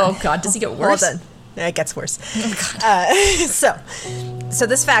 Hold on. Oh God, does he get worse? Hold on. It gets worse. Oh, God. So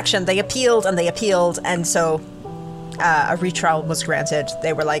this faction, they appealed, and so a retrial was granted.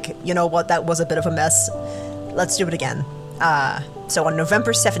 They were like, you know what, that was a bit of a mess. Let's do it again. So on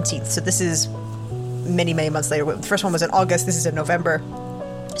November 17th, so this is many, many months later. The first one was in August, this is in November.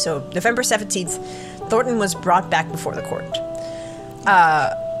 So November 17th, Thornton was brought back before the court.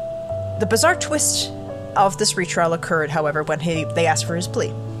 The bizarre twist of this retrial occurred, however, when they asked for his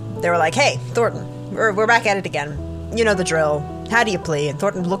plea. They were like, hey, Thornton, we're back at it again. You know the drill. how do you plea? And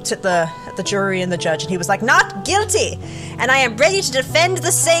Thornton looked at the jury and the judge, and he was like, not guilty! And I am ready to defend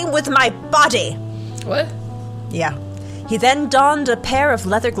the same with my body! What? Yeah. He then donned a pair of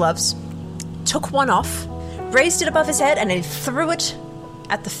leather gloves, took one off, raised it above his head, and he threw it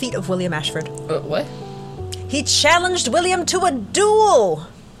at the feet of William Ashford. What? He challenged William to a duel!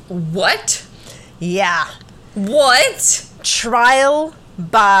 What? Yeah. What? Trial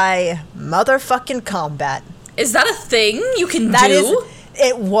by motherfucking combat. Is that a thing you can That do?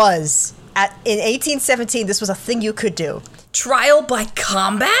 It was. In 1817, this was a thing you could do. Trial by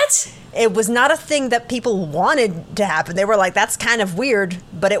combat? It was not a thing that people wanted to happen. They were like, that's kind of weird,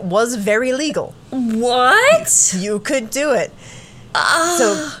 but it was very legal. What? You could do it.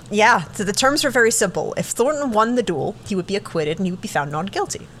 So the terms were very simple. If Thornton won the duel, he would be acquitted and he would be found not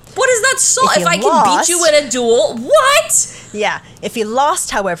guilty. What is that so? If I lost, can beat you in a duel, what? Yeah. If he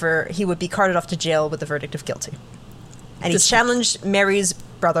lost, however, he would be carted off to jail with the verdict of guilty. And he challenged Mary's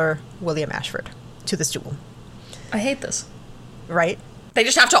brother, William Ashford, to this duel. I hate this. Right? They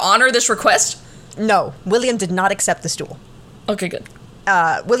just have to honor this request? No. William did not accept this duel. Okay, good.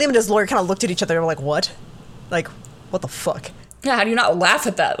 William and his lawyer kind of looked at each other and were like, what? Like, what the fuck? Yeah, how do you not laugh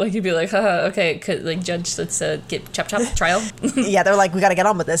at that? Like, you'd be like, haha, okay, like, judge, let's get chop trial. Yeah, they're like, we gotta get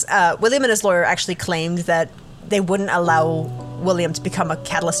on with this. William and his lawyer actually claimed that they wouldn't allow William to become a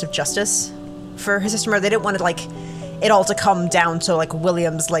catalyst of justice for his sister. They didn't want it, like, it all to come down to, like,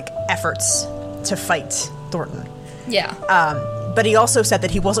 William's, like, efforts to fight Thornton. Yeah. But he also said that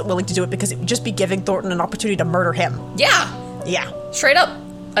he wasn't willing to do it because it would just be giving Thornton an opportunity to murder him. Yeah. Yeah. Straight up.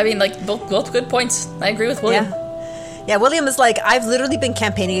 I mean, like, both good points. I agree with William. Yeah, William is like, I've literally been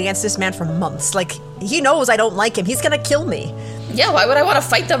campaigning against this man for months. Like, he knows I don't like him. He's gonna kill me. Yeah, why would I want to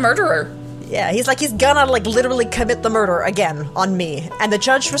fight the murderer? Yeah, he's like, he's gonna, like, literally commit the murder again on me. And the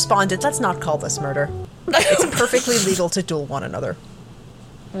judge responded, let's not call this murder. It's perfectly legal to duel one another.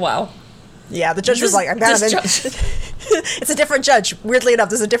 Wow. Yeah, the judge was like, I'm kind of in. It's a different judge. Weirdly enough,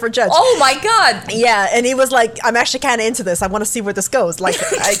 there's a different judge. Oh my god! Yeah, and he was like, I'm actually kind of into this. I want to see where this goes. Like,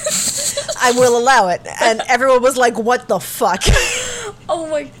 I will allow it. And everyone was like, what the fuck? Oh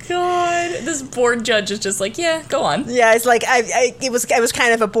my god. This bored judge is just like, yeah, go on. Yeah, it's like, it was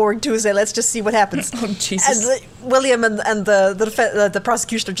kind of a boring Tuesday. Let's just see what happens. Oh, Jesus. And William and the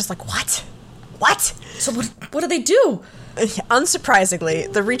prosecution are just like, what? What? So what do they do?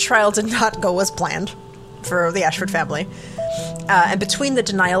 Unsurprisingly, the retrial did not go as planned for the Ashford family. And between the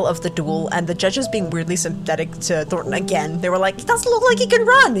denial of the duel and the judges being weirdly sympathetic to Thornton again, they were like, he doesn't look like he can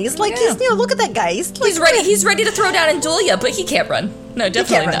run. He's like, look at that guy. He's ready. He's ready to throw down and duel you, but he can't run. No,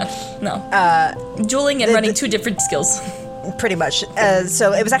 definitely not. No. Dueling and running, two different skills. Pretty much.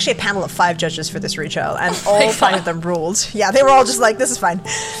 So it was actually a panel of 5 judges for this retrial, and all 5 of them ruled. Yeah, they were all just like, this is fine.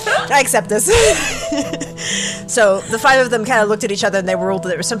 I accept this. So the 5 of them kind of looked at each other and they ruled that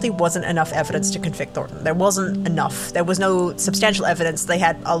there simply wasn't enough evidence to convict Thornton. There wasn't enough. There was no substantial evidence. They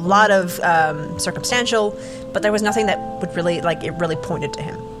had a lot of circumstantial, but there was nothing that would really, like, it really pointed to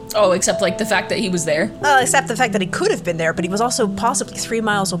him. Oh, except, like, the fact that he was there? Except the fact that he could have been there, but he was also possibly 3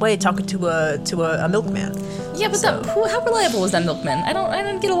 miles away talking to a milkman. Yeah, but how reliable was that milkman? I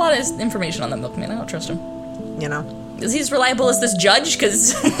didn't get a lot of information on that milkman. I don't trust him. You know? Is he as reliable as this judge?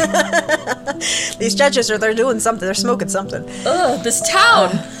 Because these judges they're doing something. They're smoking something. Ugh, this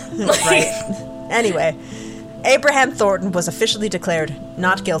town. Right. Anyway, Abraham Thornton was officially declared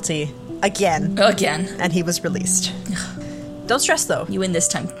not guilty again. And he was released. Don't stress, though. You win this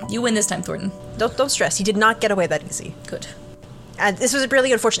time. Thornton. Don't stress. He did not get away that easy. Good. And this was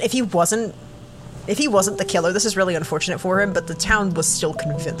really unfortunate. If he wasn't the killer, this is really unfortunate for him, but the town was still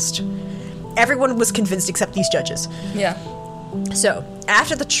convinced. Everyone was convinced except these judges. Yeah. So,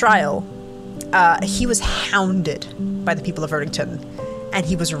 after the trial, he was hounded by the people of Erdington, and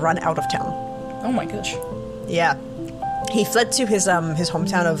he was run out of town. Oh my gosh. Yeah. He fled to his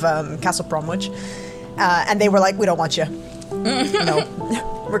hometown of Castle Bromwich, and they were like, we don't want you.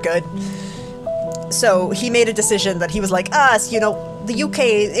 No, we're good. So he made a decision that he was like, the UK,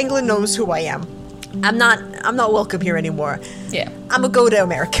 England knows who I am. I'm not welcome here anymore. Yeah. I'm gonna go to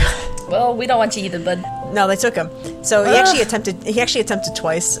America. Well, we don't want you either, bud. No, they took him. So he actually attempted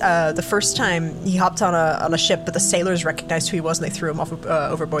twice. The first time he hopped on a ship, but the sailors recognized who he was and they threw him off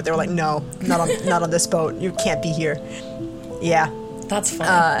overboard. They were like, no, not on this boat. You can't be here. Yeah. That's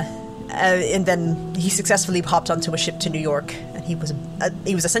funny. And then he successfully hopped onto a ship to New York, and he was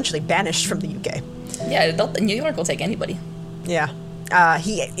essentially banished from the UK. Yeah, New York will take anybody. Yeah.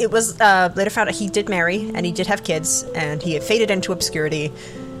 It was later found out he did marry, and he did have kids, and he had faded into obscurity.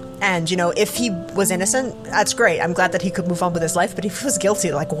 And, if he was innocent, that's great. I'm glad that he could move on with his life, but if he was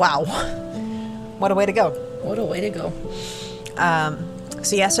guilty, like, wow. What a way to go. What a way to go.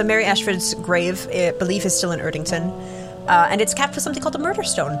 So Mary Ashford's grave, I believe, is still in Erdington, and it's capped with something called a murder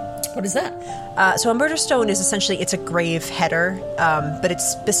stone. What is that? So a murder stone is essentially, it's a grave header, but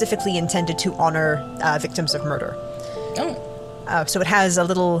it's specifically intended to honor victims of murder. Oh. So it has a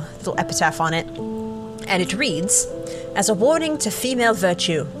little epitaph on it, and it reads, "As a warning to female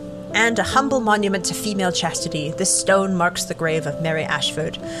virtue and a humble monument to female chastity, this stone marks the grave of Mary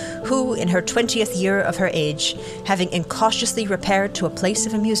Ashford, who, in her 20th year of her age, having incautiously repaired to a place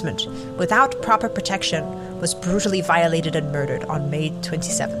of amusement, without proper protection, was brutally violated and murdered on May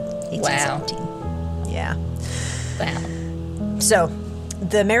 27th, 1817. Wow. Yeah. Wow. So,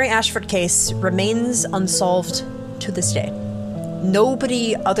 the Mary Ashford case remains unsolved to this day.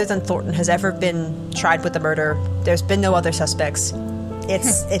 Nobody other than Thornton has ever been tried with the murder. There's been no other suspects.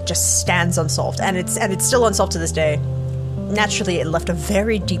 It just stands unsolved, and it's still unsolved to this day. Naturally, it left a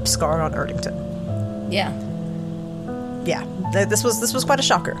very deep scar on Erdington. Yeah. Yeah, this was quite a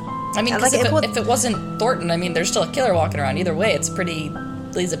shocker. I mean, like, if it wasn't Thornton, I mean, there's still a killer walking around. Either way, it's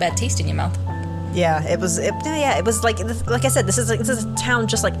leaves a bad taste in your mouth. Yeah, it was like I said, this is a town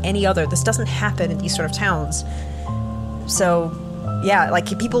just like any other. This doesn't happen in these sort of towns. So, yeah,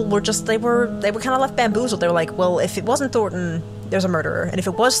 like people were just they were kind of left bamboozled. They were like, well, if it wasn't Thornton, there's a murderer, and if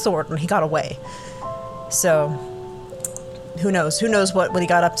it was Thornton, he got away. So, who knows what he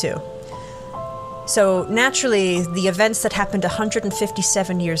got up to. So naturally, the events that happened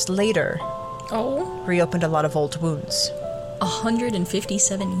 157 years later reopened a lot of old wounds.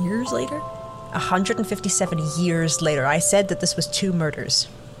 157 years later? 157 years later. I said that this was 2 murders.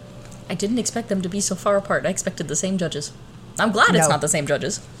 I didn't expect them to be so far apart. I expected the same judges. I'm glad it's not the same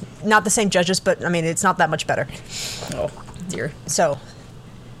judges. Not the same judges, but I mean, it's not that much better. Oh, dear. So,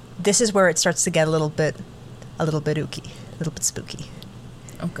 this is where it starts to get a little bit ooky, a little bit spooky.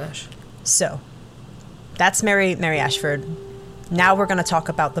 Oh gosh. So, that's Mary Ashford. Now we're going to talk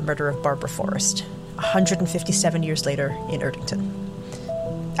about the murder of Barbara Forrest, 157 years later in Erdington.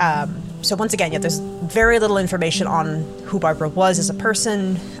 So once again, there's very little information on who Barbara was as a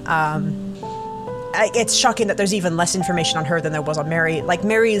person. It's shocking that there's even less information on her than there was on Mary. Like,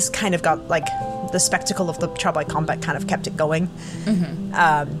 Mary's kind of got, like, the spectacle of the trial by combat kind of kept it going.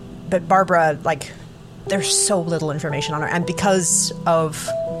 Mm-hmm. But Barbara, like, there's so little information on her. And because of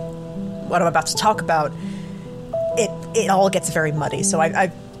what I'm about to talk about, it all gets very muddy. So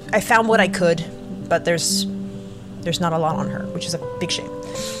I found what I could, but there's not a lot on her, which is a big shame.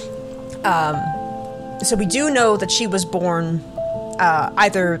 So we do know that she was born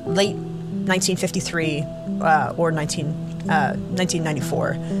either late 1953 or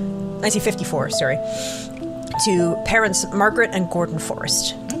 1954, to parents Margaret and Gordon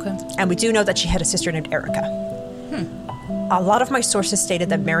Forrest. Okay. And we do know that she had a sister named Erica. A lot of my sources stated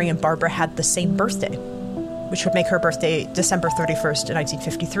that Mary and Barbara had the same birthday, which would make her birthday December 31st,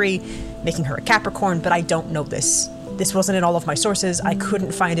 1953, making her a Capricorn, but I don't know this. This wasn't in all of my sources. I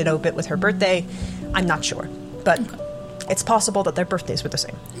couldn't find an obit with her birthday. I'm not sure. But it's possible that their birthdays were the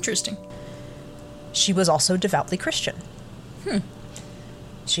same. Interesting. She was also devoutly Christian.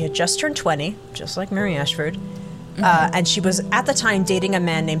 She had just turned 20, just like Mary Ashford, and she was, at the time, dating a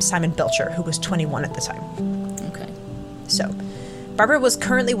man named Simon Belcher, who was 21 at the time. Okay. So, Barbara was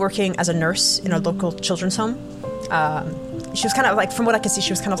currently working as a nurse in a local children's home. She was kind of like, from what I could see,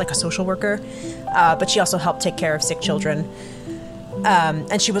 she was kind of like a social worker, but she also helped take care of sick children.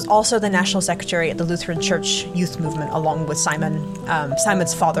 And she was also the national secretary at the Lutheran Church Youth Movement, along with Simon.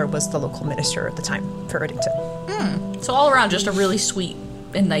 Simon's father was the local minister at the time for Erdington. So all around, just a really sweet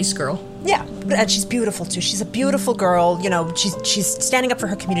and nice girl. Yeah, and she's beautiful too. She's a beautiful girl. She's standing up for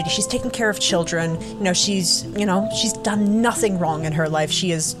her community. She's taking care of children. She's done nothing wrong in her life.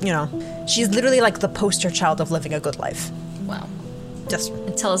 She is, she's literally like the poster child of living a good life. Wow.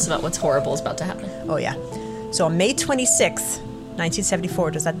 And tell us about what's horrible is about to happen. Oh yeah. So on May 26th,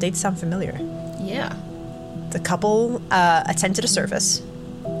 1974, does that date sound familiar? Yeah. The couple attended a service.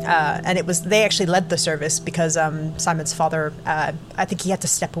 And they actually led the service because Simon's father, I think he had to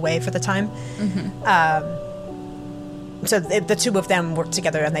step away for the time. So the two of them worked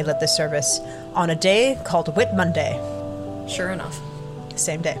together and they led this service on a day called Whit Monday. Sure enough.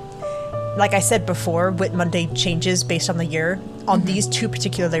 Same day. Like I said before, Whit Monday changes based on the year. On these 2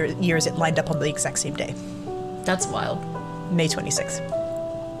 particular years, it lined up on the exact same day. That's wild. May 26th.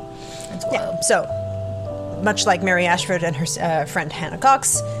 That's wild. Yeah, so, much like Mary Ashford and her friend Hannah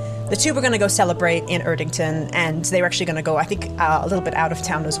Cox, the two were going to go celebrate in Erdington, and they were actually going to go, I think, a little bit out of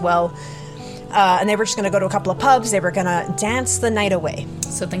town as well. And they were just going to go to a couple of pubs. They were going to dance the night away.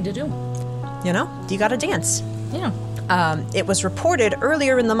 Something to do. You got to dance. Yeah. It was reported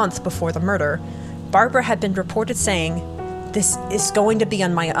earlier in the month before the murder, Barbara had been reported saying, This is going to be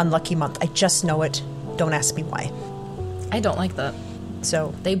on my unlucky month. I just know it. Don't ask me why. I don't like that.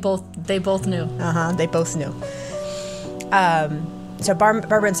 So they both knew. They both knew. So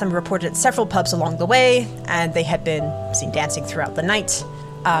Barbara and Simon reported at several pubs along the way, and they had been seen dancing throughout the night.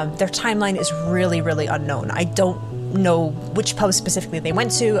 Their timeline is really, really unknown. I don't know which pub specifically they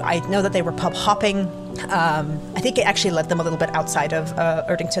went to. I know that they were pub hopping. I think it actually led them a little bit outside of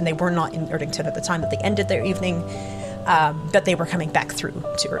Erdington. They were not in Erdington at the time that they ended their evening, but they were coming back through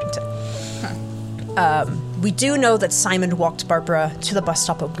to Erdington. We do know that Simon walked Barbara to the bus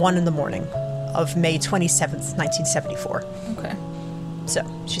stop at 1 in the morning of May 27th, 1974. Okay. So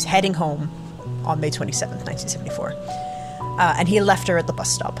she's heading home on May 27th, 1974. And he left her at the bus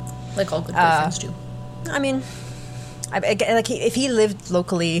stop. Like all good boyfriends do. I mean, if he lived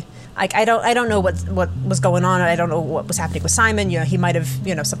locally, I don't know what was going on. I don't know what was happening with Simon. He might have,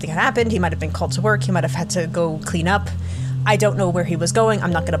 something had happened. He might have been called to work. He might have had to go clean up. I don't know where he was going.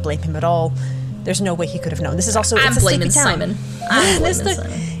 I'm not going to blame him at all. There's no way he could have known. This is also I'm it's a blaming sleepy town. Simon. I'm blaming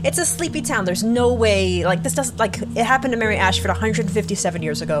Simon. It's a sleepy town. There's no way. This doesn't it happened to Mary Ashford 157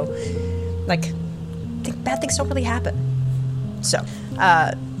 years ago. Bad things don't really happen. So,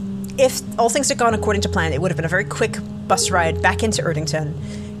 if all things had gone according to plan, it would have been a very quick bus ride back into Erdington,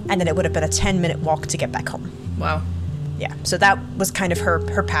 and then it would have been a 10-minute walk to get back home. Wow. Yeah. So that was kind of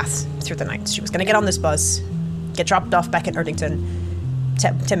her path through the night. She was going to get on this bus, get dropped off back in Erdington,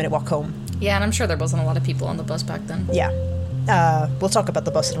 10-minute walk home. Yeah, and I'm sure there wasn't a lot of people on the bus back then. Yeah. We'll talk about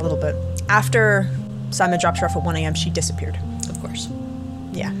the bus in a little bit. After Simon dropped her off at 1 a.m., she disappeared. Of course.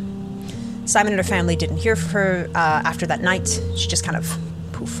 Yeah. Simon and her family didn't hear from her after that night. She just kind of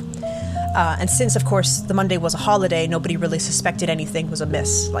poof. And since, of course, the Monday was a holiday, nobody really suspected anything was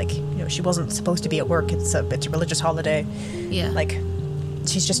amiss. She wasn't supposed to be at work. It's a religious holiday. Yeah.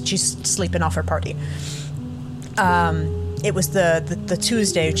 She's sleeping off her party. It was the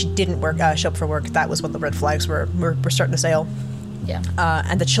Tuesday she didn't show up for work. That was when the red flags were starting to sail. Yeah.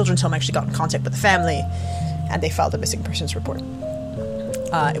 And the children's home actually got in contact with the family, and they filed a missing persons report.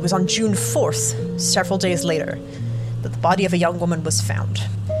 It was on June 4th, several days later, that the body of a young woman was found.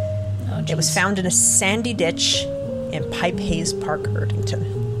 Oh, it was found in a sandy ditch in Pipe Hayes Park,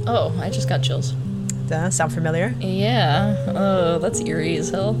 Erdington. Oh, I just got chills. Does that sound familiar? Yeah. Oh, that's eerie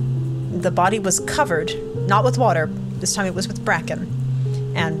as hell. The body was covered, not with water, this time it was with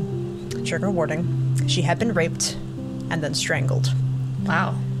bracken. And, trigger warning, she had been raped and then strangled.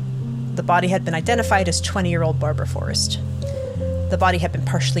 Wow. The body had been identified as 20-year-old Barbara Forrest. The body had been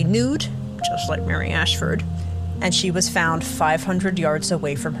partially nude, just like Mary Ashford, and she was found 500 yards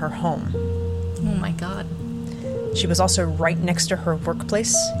away from her home. Oh my god. She was also right next to her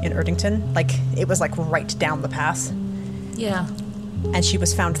workplace in Erdington. It was right down the path. Yeah. And she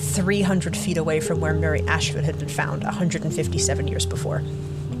was found 300 feet away from where Mary Ashford had been found 157 years before.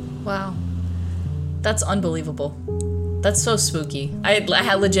 Wow. That's unbelievable. That's so spooky. I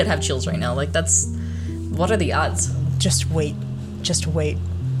legit have chills right now. What are the odds? Just wait. Just wait.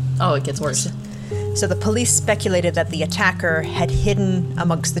 Oh, it gets worse. So the police speculated that the attacker had hidden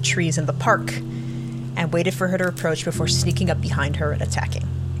amongst the trees in the park and waited for her to approach before sneaking up behind her and attacking.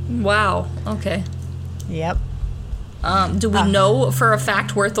 Wow. Okay. Yep. Do we know for a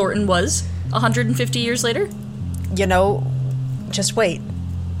fact where Thornton was 150 years later? Just wait.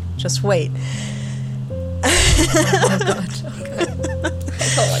 Just wait. Oh, God. Okay.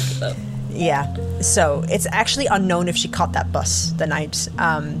 I don't like it, though. Yeah. So it's actually unknown if she caught that bus the night.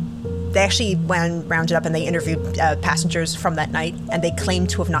 They actually rounded up and they interviewed passengers from that night, and they claimed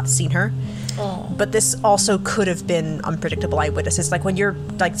to have not seen her. Oh. But this also could have been unpredictable eyewitnesses. When you're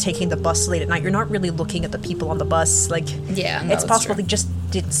taking the bus late at night, you're not really looking at the people on the bus. Yeah, no, it's possible true. they just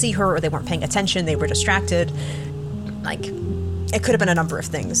didn't see her, or they weren't paying attention. They were distracted. It could have been a number of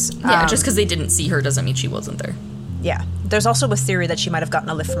things. Yeah, just because they didn't see her doesn't mean she wasn't there. Yeah. There's also a theory that she might have gotten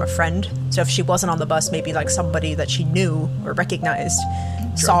a lift from a friend. So if she wasn't on the bus, maybe somebody that she knew or recognized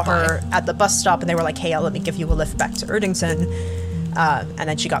saw her at the bus stop, and they were like, hey, let me give you a lift back to Erdington. And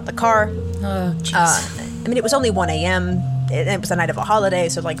then she got in the car. Oh, jeez. It was only 1 a.m. It was the night of a holiday,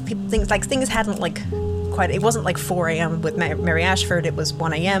 so things hadn't quite. It wasn't 4 a.m. with Mary Ashford. It was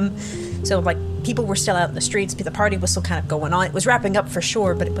 1 a.m. So people were still out in the streets. The party was still kind of going on. It was wrapping up for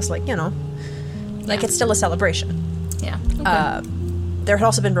sure, but it was it's still a celebration. Yeah. Okay. There had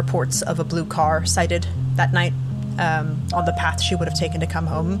also been reports of a blue car sighted that night on the path she would have taken to come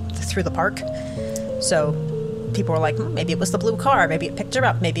home through the park. So people were like, maybe it was the blue car, maybe it picked her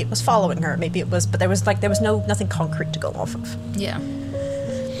up, maybe it was following her, maybe it was, but there was nothing concrete to go off of. Yeah.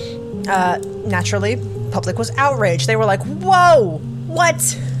 Naturally, public was outraged. They were like, whoa, what?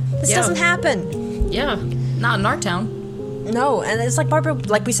 This doesn't happen. Yeah, not in our town. No, and it's like Barbara,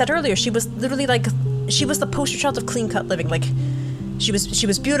 like we said earlier, she was literally like, she was the poster child of clean-cut living. Like, she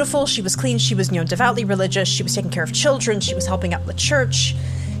was beautiful, she was clean, she was, devoutly religious, she was taking care of children, she was helping out the church.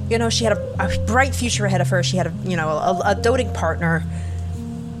 She had a bright future ahead of her. She had a doting partner,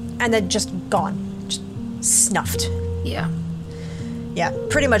 and then just gone, just snuffed. Yeah. Yeah,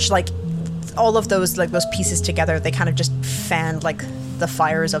 pretty much like all of those pieces together, they kind of just fanned like the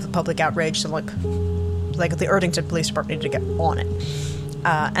fires of the public outrage. So like the Erdington Police Department needed to get on it,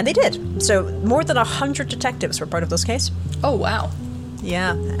 and they did. So more than 100 detectives were part of this case. Oh wow.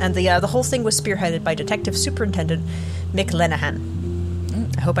 Yeah, and the whole thing was spearheaded by Detective Superintendent Mick Lenahan.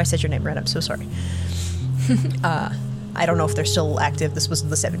 I hope I said your name right. I'm so sorry. I don't know if they're still active. This was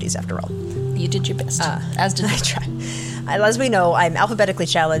the 70s after all. You did your best. As did I try. As we know, I'm alphabetically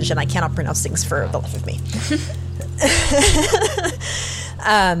challenged and I cannot pronounce things for the life of me.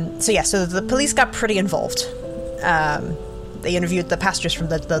 So the police got pretty involved. They interviewed the passengers from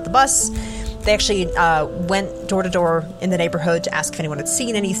the bus. They actually went door to door in the neighborhood to ask if anyone had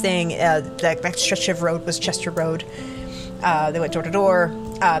seen anything. That stretch of road was Chester Road. They went door to door.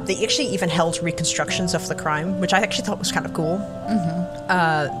 They actually even held reconstructions of the crime, which I actually thought was kind of cool.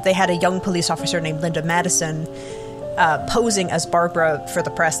 Mm-hmm. They had a young police officer named Linda Madison posing as Barbara for the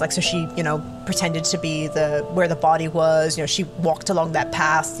press. Like, so she, pretended to be where the body was. She walked along that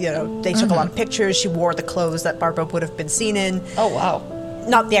path. They took a lot of pictures. She wore the clothes that Barbara would have been seen in. Oh, wow.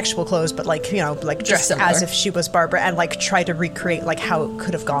 Not the actual clothes, but dressed as if she was Barbara, and try to recreate how it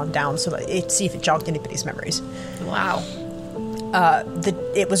could have gone down, so that see if it jogged anybody's memories. Wow.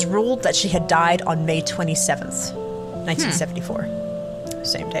 It was ruled that she had died on May 27th, 1974.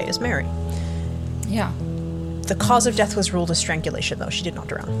 Same day as Mary. Yeah. The cause of death was ruled as strangulation, though. She did not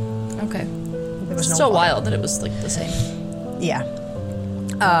drown. Okay. There was it's no so wild that it was the same. Yeah.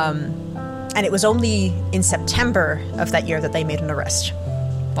 And it was only in September of that year that they made an arrest.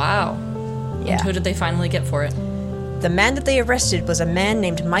 Wow. Yeah. And who did they finally get for it? The man that they arrested was a man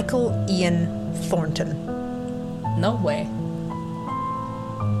named Michael Ian Thornton. No way.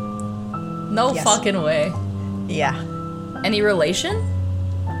 No fucking way. Yeah. Any relation?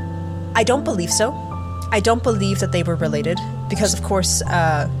 I don't believe so. I don't believe that they were related because, of course,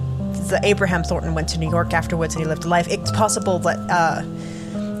 the Abraham Thornton went to New York afterwards and he lived a life. It's possible that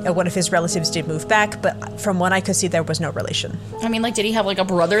one of his relatives did move back, but from what I could see, there was no relation. I mean, did he have a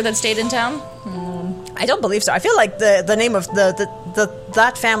brother that stayed in town? I don't believe so. I feel like the name of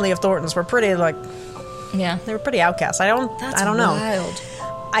that family of Thorntons were pretty yeah, they were pretty outcast. I don't know. Wild.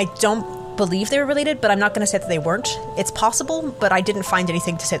 I don't believe they were related, but I'm not going to say that they weren't. It's possible, but I didn't find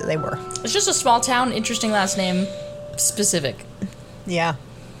anything to say that they were. It's just a small town, interesting last name, specific. Yeah.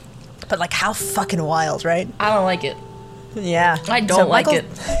 But how fucking wild, right? I don't like it. Yeah. I don't like it.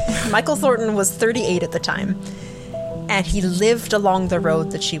 Michael Thornton was 38 at the time, and he lived along the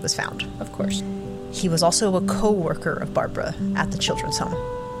road that she was found. Of course. He was also a co-worker of Barbara at the children's home.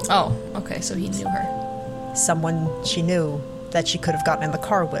 Oh, okay, so he knew her. Someone she knew that she could have gotten in the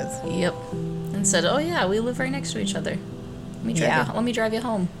car with. Yep. And said, oh yeah, we live right next to each other. Let me drive you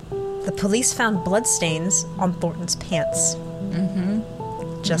home. The police found bloodstains on Thornton's pants.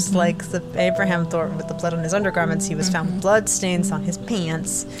 Just like the Abraham Thornton with the blood on his undergarments, he was found with blood stains on his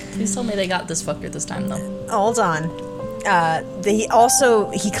pants. Please tell me they got this fucker this time, though. Hold on. He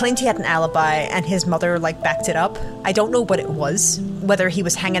claimed he had an alibi, and his mother backed it up. I don't know what it was, whether he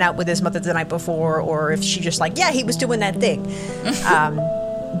was hanging out with his mother the night before, or if she just yeah, he was doing that thing.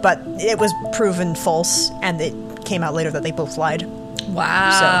 But it was proven false, and it came out later that they both lied.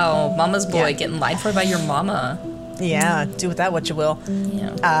 Wow, so, mama's boy getting lied for by your mama. Yeah, do with that what you will.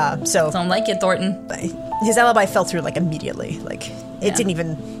 Yeah. Don't like it, Thornton. His alibi fell through immediately. It didn't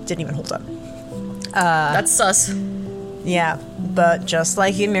even hold up. That's sus. Yeah, but just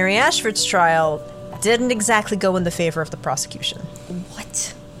like in Mary Ashford's trial, didn't exactly go in the favor of the prosecution.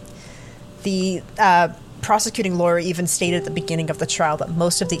 What? The prosecuting lawyer even stated at the beginning of the trial that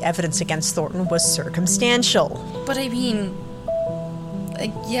most of the evidence against Thornton was circumstantial. But I mean,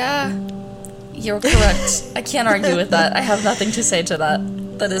 yeah, you're correct. I can't argue with that. I have nothing to say to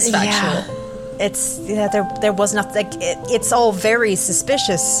that. That is factual. Yeah. There was nothing. It's all very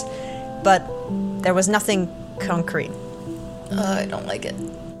suspicious, but there was nothing concrete. I don't like it.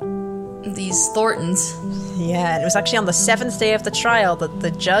 These Thorntons. Yeah, and it was actually on the 7th day of the trial that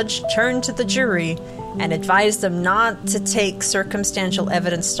the judge turned to the jury and advised them not to take circumstantial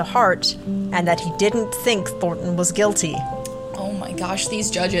evidence to heart, and that he didn't think Thornton was guilty. Oh my gosh,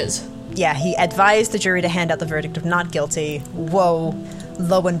 these judges. Yeah, he advised the jury to hand out the verdict of not guilty. Whoa,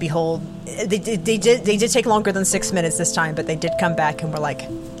 lo and behold. They did take longer than 6 minutes this time, but they did come back and were like,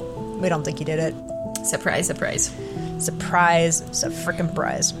 we don't think he did it. Surprise, surprise. Surprise. It's a freaking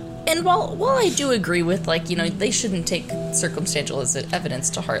prize. And while I do agree with, like, you know, they shouldn't take circumstantial evidence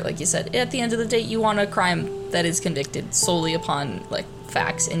to heart, like you said, at the end of the day, you want a crime that is convicted solely upon, like,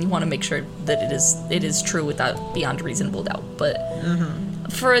 facts, and you want to make sure that it is true without beyond reasonable doubt. But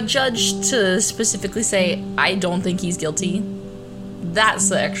for a judge to specifically say, I don't think he's guilty, that's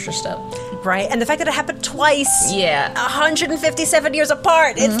the extra step. Right? And the fact that it happened twice. Yeah. 157 years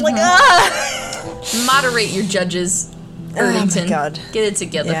apart. It's like, Moderate your judges, Erdington. Oh my God. Get it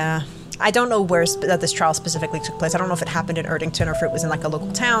together. Yeah. I don't know where this trial specifically took place. I don't know if it happened in Erdington or if it was in, like, a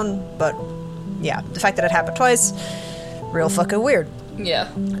local town. But, yeah. The fact that it happened twice, real fucking weird.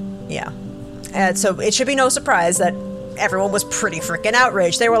 Yeah. Yeah. And so it should be no surprise that everyone was pretty freaking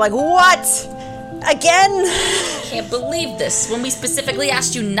outraged. They were like, what? Again? Can't believe this. When we specifically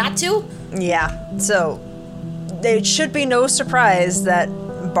asked you not to? Yeah. So it should be no surprise that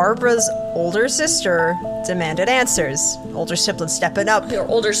Barbara's older sister demanded answers. Older sibling stepping up. Your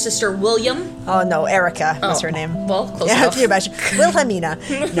older sister, William? Oh, no, Erica was her name. Well, close Yeah, enough. can you imagine? Wilhelmina.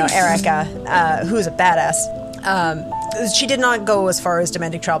 No, Erica, who's a badass. She did not go as far as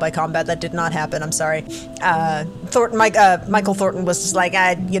demanding trial by combat. That did not happen. I'm sorry. Michael Thornton was just like,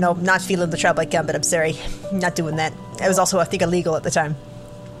 not feeling the trial by combat. I'm sorry, not doing that. It was also, I think, illegal at the time.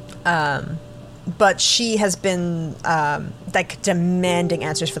 But she has been demanding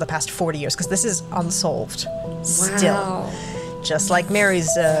answers for the past 40 years because this is unsolved. Still, just like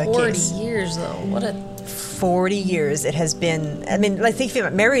Mary's 40 case. years though. What a 40 years it has been. I mean, I think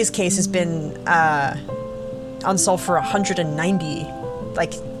Mary's case has been unsolved for 190,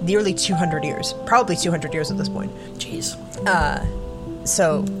 like nearly 200 years, probably 200 years at this point. jeez.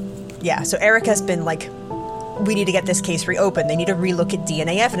 So Erica's been like, we need to get this case reopened. They need to relook at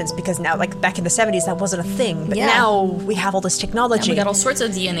DNA evidence because now, like back in the 70s, that wasn't a thing, but now we have all this technology. And we got all sorts of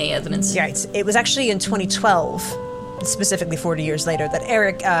DNA evidence. Right. It was actually in 2012, specifically 40 years later, that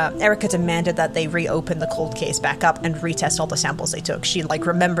Erica demanded that they reopen the cold case back up and retest all the samples they took. She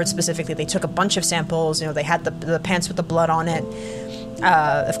remembered specifically they took a bunch of samples. They had the pants with the blood on it.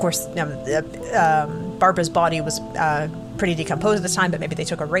 Of course, Barbara's body was pretty decomposed at the time, but maybe they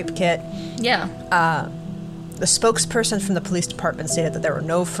took a rape kit. Yeah. The spokesperson from the police department stated that there were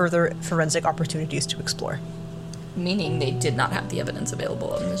no further forensic opportunities to explore. Meaning they did not have the evidence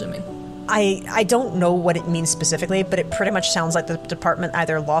available, I'm assuming. I don't know what it means specifically, but it pretty much sounds like the department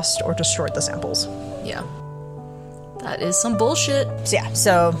either lost or destroyed the samples. Yeah. That is some bullshit.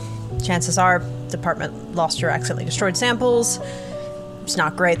 So chances are the department lost or accidentally destroyed samples. It's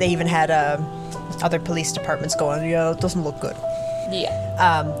not great. They even had other police departments going, it doesn't look good.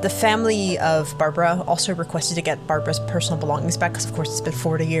 Yeah. The family of Barbara also requested to get Barbara's personal belongings back because, of course, it's been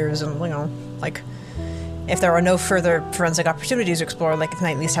 40 years and, if there are no further forensic opportunities to explore, they can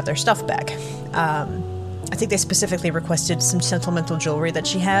at least have their stuff back. I think they specifically requested some sentimental jewelry that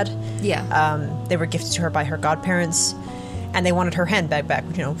she had. Yeah. They were gifted to her by her godparents, and they wanted her handbag back,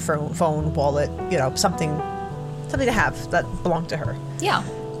 phone, wallet, something to have that belonged to her. Yeah.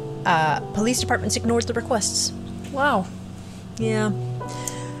 Police departments ignored the requests. Wow. Yeah.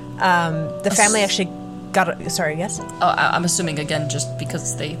 The family actually got... Sorry, yes? Oh, I'm assuming, again, just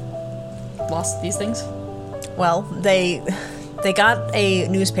because they lost these things? Well, they got a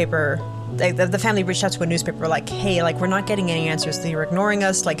newspaper. The family reached out to a newspaper like, hey, we're not getting any answers. You're ignoring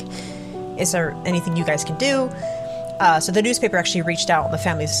us. Is there anything you guys can do? So the newspaper actually reached out on the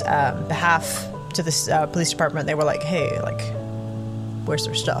family's behalf to this police department. They were like, hey, where's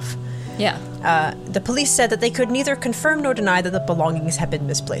their stuff? Yeah. The police said that they could neither confirm nor deny that the belongings had been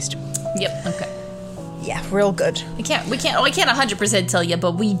misplaced. Yep. Okay. Yeah, real good. We can't 100% tell you,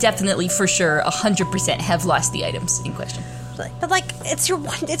 but we definitely for sure 100% have lost the items in question. But it's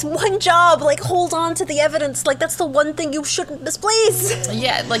one job. Hold on to the evidence. That's the one thing you shouldn't misplace.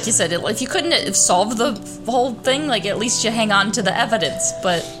 Yeah, like you said, if you couldn't have solved the whole thing, at least you hang on to the evidence.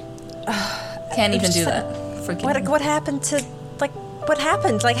 But can't even do that. What happened to what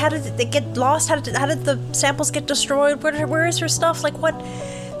happened? How did it get lost? How did the samples get destroyed? Where is her stuff? What?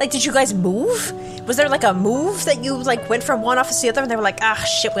 Did you guys move? Was there a move that you went from one office to the other, and they were like, ah,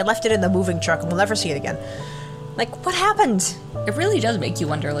 shit, we left it in the moving truck, and we'll never see it again? What happened? It really does make you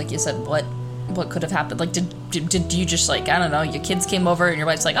wonder, like you said, what could have happened. Did you just I don't know, your kids came over and your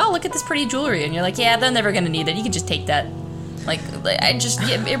wife's like, oh, look at this pretty jewelry, and you're like, yeah, they're never gonna need it. You can just take that.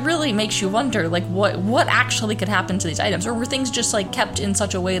 It really makes you wonder, what actually could happen to these items, or were things just kept in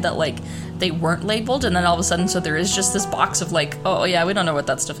such a way that they weren't labeled, and then all of a sudden, so there is just this box of oh yeah, we don't know what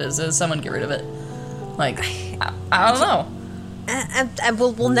that stuff is. Someone get rid of it. I don't know. And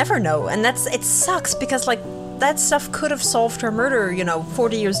we'll never know, and it sucks because that stuff could have solved her murder,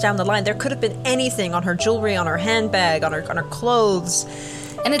 40 years down the line. There could have been anything on her jewelry, on her handbag, on her clothes.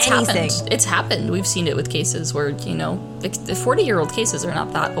 And it's anything. happened. It's happened. We've seen it with cases where, the 40-year-old cases are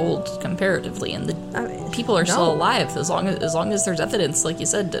not that old comparatively, and the people are still alive as long as there's evidence, like you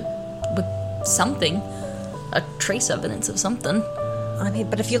said, with something, a trace evidence of something. I mean,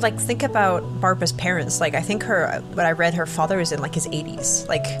 but if you think about Barbara's parents, I think when I read, her father is in his 80s,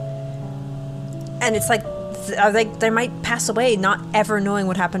 and it's they might pass away not ever knowing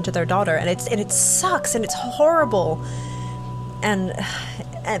what happened to their daughter, and it sucks and it's horrible.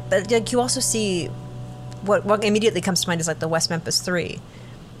 But you also see what immediately comes to mind is the West Memphis 3,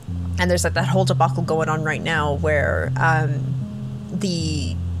 and there's that whole debacle going on right now where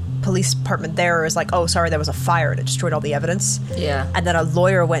the police department there is oh, sorry, there was a fire and it destroyed all the evidence. Yeah. And then a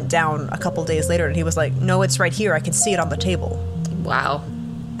lawyer went down a couple days later and he was no, it's right here, I can see it on the table. Wow.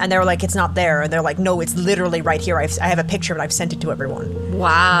 And they were it's not there, and they're no, it's literally right here, I have a picture and I've sent it to everyone.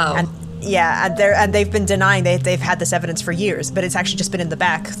 Wow. And yeah, and they've been denying they've had this evidence for years, but it's actually just been in the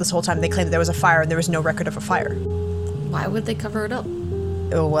back this whole time. They claim that there was a fire and there was no record of a fire. Why would they cover it up?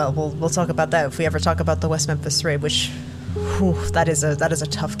 Oh well, we'll talk about that if we ever talk about the West Memphis 3, which that is a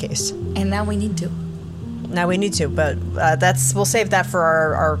tough case. And now we need to. But we'll save that for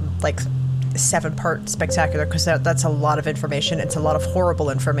our 7-part spectacular, because that's a lot of information. It's a lot of horrible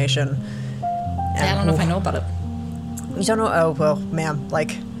information. And, I don't know if I know about it. You don't know? Oh well, ma'am,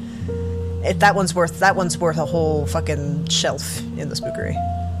 that one's worth a whole fucking shelf in the spookery.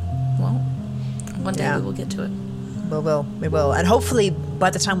 Well, one day we will get to it. We will. And hopefully by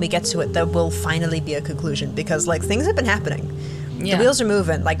the time we get to it, there will finally be a conclusion, because things have been happening. Yeah. The wheels are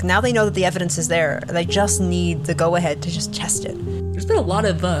moving. Now they know that the evidence is there. They just need the go-ahead to just test it. There's been a lot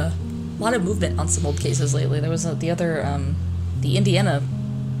of movement on some old cases lately. There was the Indiana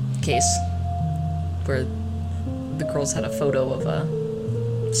case where the girls had a photo of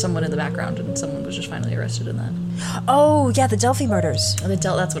someone in the background, and someone was just finally arrested in that. Oh yeah, the Delphi murders.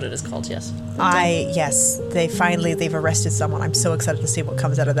 That's what it is called. Yes. Yes, they've arrested someone. I'm so excited to see what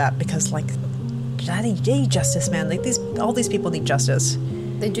comes out of that, because they need justice, man. All these people need justice.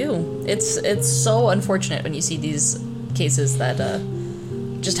 They do. It's so unfortunate when you see these cases that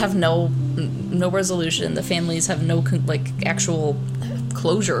just have no resolution. The families have no actual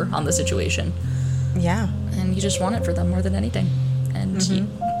closure on the situation. Yeah. And you just want it for them more than anything. And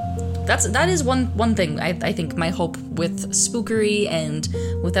that is one thing I think my hope with spookery and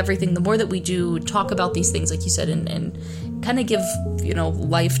with everything. The more that we do talk about these things, like you said, and kind of give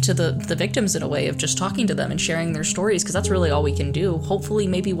life to the victims in a way of just talking to them and sharing their stories, because that's really all we can do. Hopefully,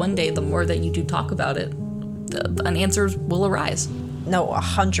 maybe one day, the more that you do talk about it, an answer will arise. No,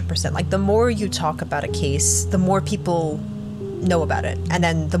 100%. The more you talk about a case, the more people know about it, and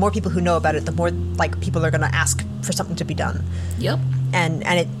then the more people who know about it, the more people are going to ask for something to be done. Yep. And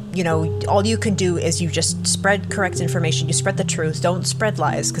it, all you can do is you just spread correct information. You spread the truth. Don't spread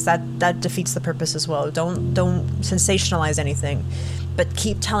lies, because that defeats the purpose as well. Don't sensationalize anything, but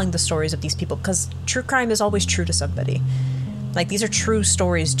keep telling the stories of these people, because true crime is always true to somebody. These are true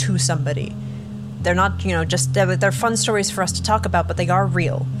stories to somebody. They're not, just they're fun stories for us to talk about, but they are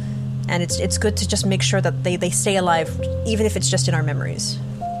real. And it's good to just make sure that they stay alive, even if it's just in our memories.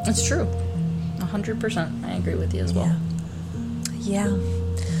 It's true. 100%. I agree with you as well. Yeah.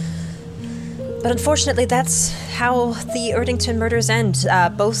 But unfortunately, that's how the Erdington murders end.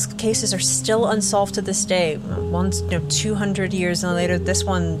 Both cases are still unsolved to this day. One's 200 years and later. This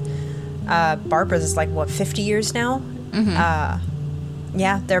one, Barbara's is 50 years now? Mm-hmm.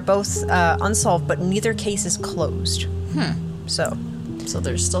 Yeah, they're both unsolved, but neither case is closed. So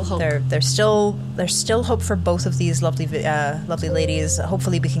there's still hope. There's still hope for both of these lovely ladies.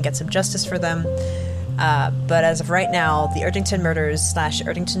 Hopefully we can get some justice for them. But as of right now, the Erdington murders /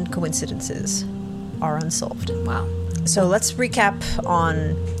 Erdington coincidences are unsolved. Wow. So let's recap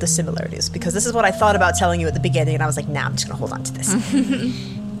on the similarities, because this is what I thought about telling you at the beginning, and I was like, nah, I'm just going to hold on to this.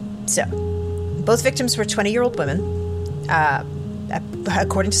 So, both victims were 20-year-old women.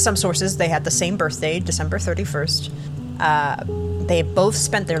 According to some sources, they had the same birthday, December 31st. They both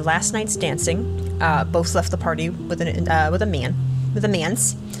spent their last nights dancing. Both left the party with a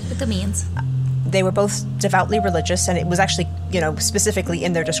man's. They were both devoutly religious, and it was actually, specifically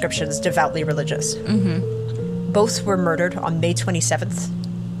in their descriptions, devoutly religious. Mm-hmm. Both were murdered on May 27th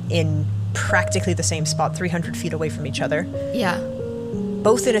in practically the same spot, 300 feet away from each other. Yeah.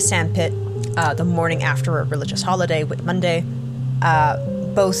 Both in a sandpit the morning after a religious holiday, Whit Monday.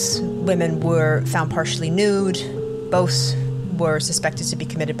 Both women were found partially nude. Both were suspected to be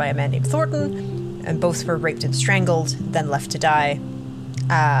committed by a man named Thornton, and both were raped and strangled, then left to die.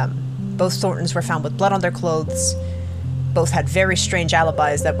 Both Thorntons were found with blood on their clothes. Both had very strange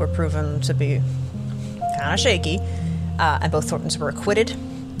alibis that were proven to be kind of shaky. And both Thorntons were acquitted.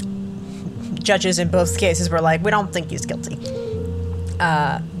 Judges in both cases were like, we don't think he's guilty.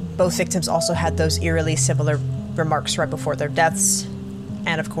 Both victims also had those eerily similar remarks right before their deaths.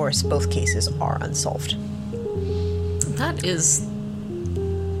 And of course, both cases are unsolved. That is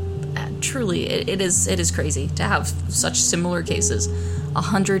truly, it is crazy to have such similar cases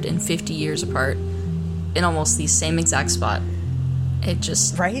 150 years apart in almost the same exact spot. It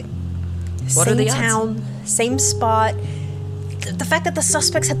just... Right? What same are the odds? Town, same spot. The fact that the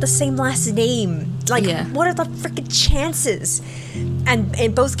suspects had the same last name. Like, what are the freaking chances? And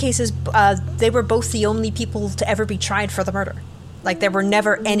in both cases, they were both the only people to ever be tried for the murder. Like, there were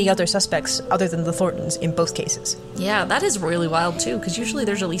never any other suspects other than the Thorntons in both cases. Yeah, that is really wild, too, because usually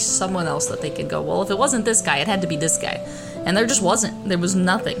there's at least someone else that they could go, well, if it wasn't this guy, it had to be this guy. And there just wasn't. There was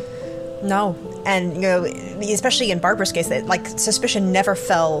nothing. No. And, you know, especially in Barbara's case, like, suspicion never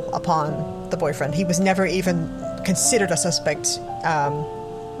fell upon the boyfriend. He was never even considered a suspect.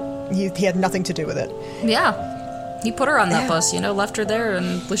 He had nothing to do with it. Yeah. He put her on that bus, left her there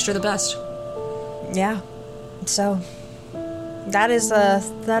and wished her the best. Yeah. So... That is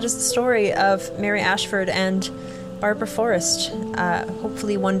the story of Mary Ashford and Barbara Forrest.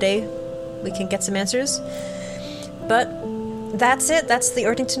 Hopefully one day we can get some answers. But that's it. That's the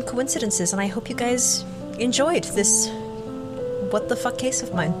Erdington coincidences, and I hope you guys enjoyed this what the fuck case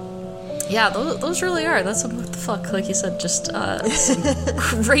of mine. Yeah, those really are. That's some what the fuck, like you said, just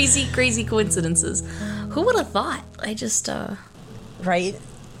some crazy coincidences. Who would have thought? I just... Right?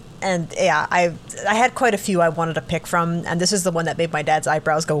 And yeah, I had quite a few I wanted to pick from, and this is the one that made my dad's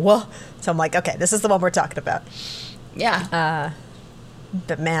eyebrows go, whoa. So I'm like, okay, this is the one we're talking about. Yeah.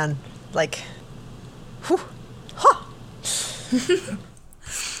 But man, like, whew, huh.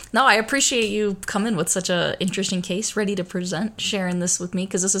 No, I appreciate you coming with such a interesting case, ready to present, sharing this with me,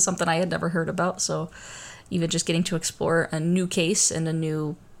 because this is something I had never heard about, so even just getting to explore a new case and a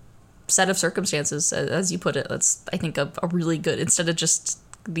new set of circumstances, as you put it, that's, I think, a really good, instead of just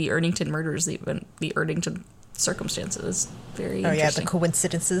the Erdington murders, even the Erdington circumstances. Very interesting. Oh yeah, the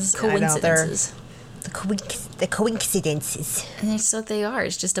coincidences. Coincidences. The coincidences. And that's what they are.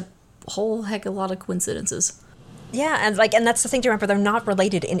 It's just a whole heck of a lot of coincidences. Yeah, and that's the thing to remember. They're not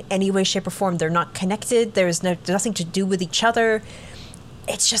related in any way, shape, or form. They're not connected. There's nothing to do with each other.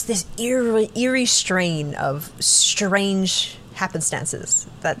 It's just this eerie strain of strange happenstances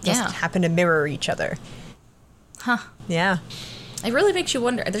that just happen to mirror each other. Huh. Yeah. It really makes you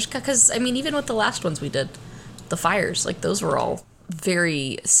wonder. Because, I mean, even with the last ones we did, the fires, like, those were all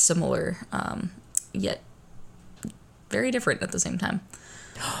very similar, yet very different at the same time.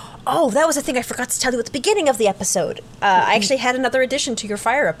 Oh, that was a thing I forgot to tell you at the beginning of the episode. I actually had another addition to your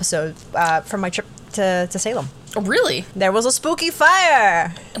fire episode from my trip to Salem. Oh, really? There was a spooky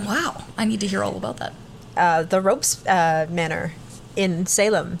fire! Wow. I need to hear all about that. The Ropes Manor in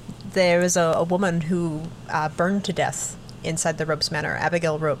Salem. There was a woman who burned to death inside the Ropes Manor,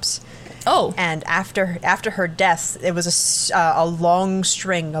 Abigail Ropes. Oh. And after her death, it was a long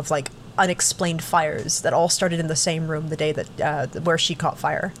string of, like, unexplained fires that all started in the same room the day that where she caught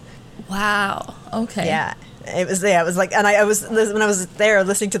fire. Wow. Okay. Yeah. It was like, and I was, when I was there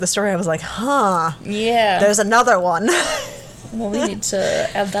listening to the story, I was like, huh. Yeah. There's another one. Well, we need to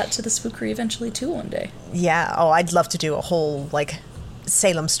add that to the spookery eventually, too, one day. Yeah. Oh, I'd love to do a whole, like,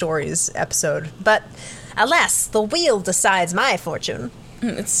 Salem Stories episode. But alas, the wheel decides my fortune.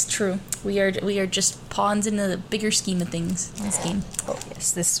 It's true. We are just pawns in the bigger scheme of things in this game. Oh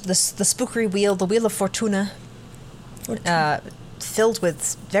yes, the spookery wheel, the wheel of Fortuna, filled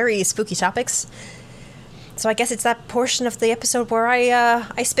with very spooky topics. So I guess it's that portion of the episode where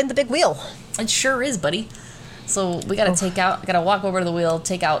I spin the big wheel. It sure is, buddy. So we gotta walk over to the wheel,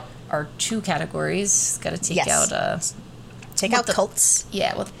 take out our two categories. Gotta take out cults.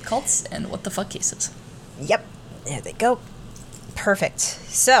 Yeah, what cults and what the fuck cases. Yep, there they go. Perfect.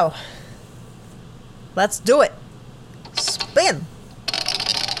 So, let's do it. Spin.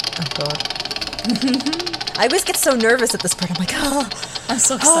 Oh, God. I always get so nervous at this part. I'm like, oh. I'm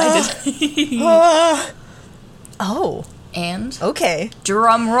so excited. Oh. And? Okay.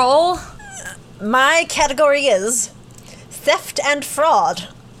 Drum roll. My category is theft and fraud.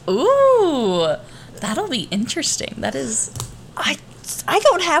 Ooh. That'll be interesting. That is... I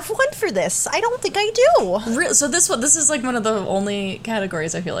don't have one for this. I don't think I do. So this is like one of the only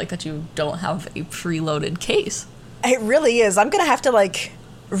categories I feel like that you don't have a preloaded case. It really is. I'm going to have to, like,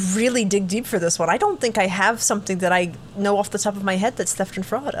 really dig deep for this one. I don't think I have something that I know off the top of my head that's theft and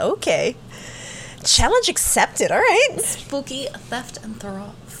fraud. Okay. Challenge accepted. All right. Spooky theft and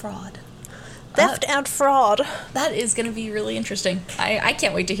fraud. Theft and fraud. That is going to be really interesting. I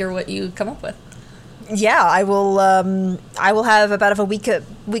can't wait to hear what you come up with. Yeah, I will. I will have about a week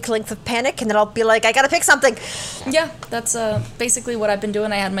length of panic, and then I'll be like, I gotta pick something. Yeah, that's basically what I've been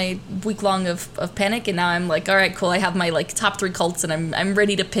doing. I had my week long of panic, and now I'm like, all right, cool. I have my like top 3 cults, and I'm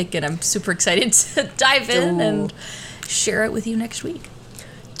ready to pick, and I'm super excited to dive in and share it with you next week.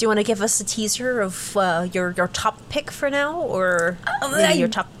 Do you want to give us a teaser of your top pick for now, or maybe your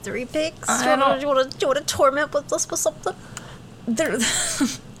top 3 picks? Do you want to torment with us with something?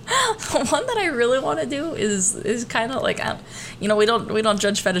 The one that I really want to do is kind of like, we don't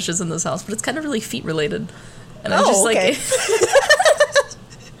judge fetishes in this house, but it's kind of really feet related, and I'm just okay. like,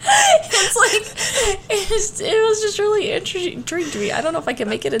 it's like it was just really intrigued me. I don't know if I can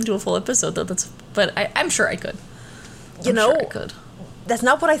make it into a full episode though. But I'm sure I could. I'm sure I could. That's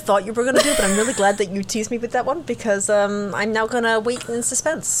not what I thought you were going to do, but I'm really glad that you teased me with that one, because I'm now going to wait in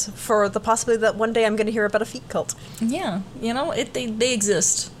suspense for the possibility that one day I'm going to hear about a feet cult. Yeah, they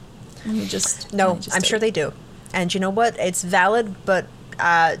exist. I'm sure they do. And you know what? It's valid, but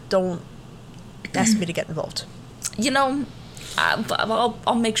don't ask me to get involved.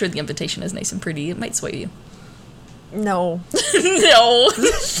 I'll make sure the invitation is nice and pretty. It might sway you. No. No.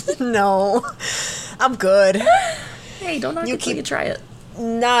 No. I'm good. Hey, don't argue until you try it.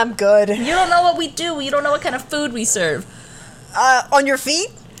 Nah, I'm good. You don't know what we do. You don't know what kind of food we serve. On your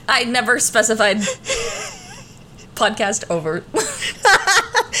feet? I never specified. Podcast over.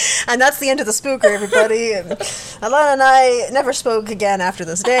 And that's the end of the spooker, everybody. Alana and I never spoke again after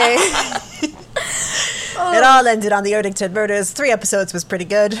this day. It all ended on the Erdington murders. 3 episodes was pretty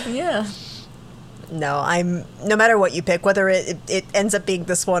good. Yeah. No matter what you pick, whether it ends up being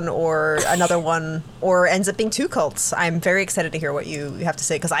this one or another one, or ends up being 2 cults, I'm very excited to hear what you have to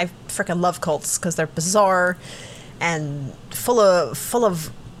say, because I freaking love cults, because they're bizarre and full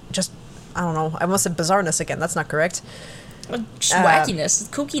of just, I don't know, I almost said bizarreness again, that's not correct. Wackiness,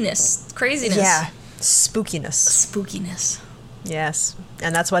 kookiness, craziness. Yeah, spookiness. Yes,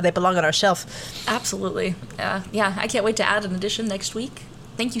 and that's why they belong on our shelf. Absolutely. Yeah, I can't wait to add an edition next week.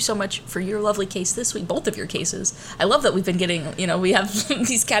 Thank you so much for your lovely case this week, both of your cases. I love that we've been getting, we have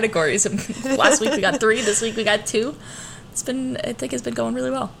these categories. Last week we got 3, this week we got 2. I think it's been going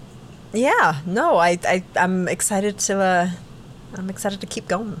really well. Yeah, no, I'm excited to keep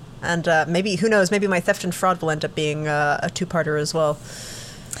going. And maybe, who knows, maybe my theft and fraud will end up being a 2-parter as well.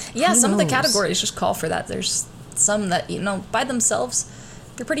 Yeah, some of the categories just call for that. There's some that, by themselves,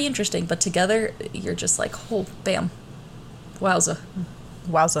 they're pretty interesting, but together, you're just like, oh, bam. Wowza.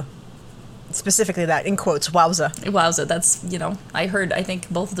 Specifically that, in quotes, wowza. Wowza, that's, I think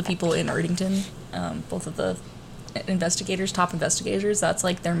both of the people in Erdington, both of the top investigators, that's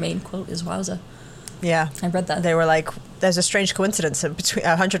like their main quote is wowza. Yeah. I read that. They were like, there's a strange coincidence between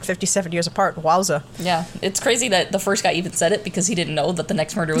 157 years apart. Wowza. Yeah. It's crazy that the first guy even said it, because he didn't know that the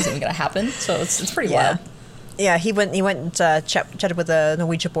next murder was even going to happen. So it's pretty wild. Yeah, he went and chatted with the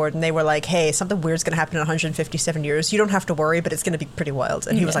Norwegian board, and they were like, hey, something weird's going to happen in 157 years. You don't have to worry, but it's going to be pretty wild.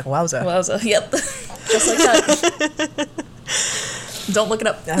 And he was like, wowza. Wowza, yep. Just like that. Don't look it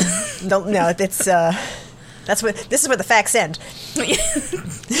up. It's, this is where the facts end.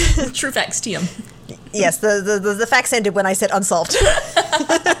 True facts, TM. Yes, the facts ended when I said unsolved.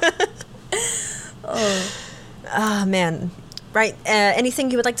 Oh, man. Right, anything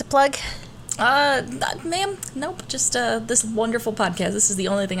you would like to plug? Ma'am, nope, just this wonderful podcast. This is the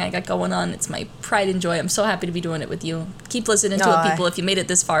only thing I got going on. It's my pride and joy. I'm so happy to be doing it with you. Keep listening to it, people. If you made it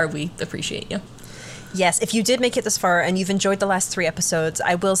this far, we appreciate you. Yes, if you did make it this far and you've enjoyed the last 3 episodes,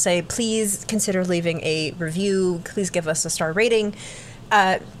 I will say please consider leaving a review. Please give us a star rating.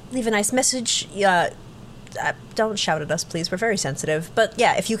 Leave a nice message. Don't shout at us, please. We're very sensitive. But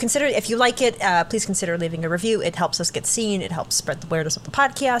yeah, if you like it, please consider leaving a review. It helps us get seen. It helps spread the awareness of the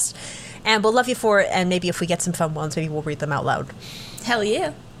podcast. And we'll love you for it. And maybe if we get some fun ones, maybe we'll read them out loud. Hell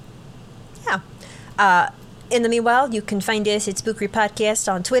yeah. Yeah. In the meanwhile, you can find us at Spookery Podcast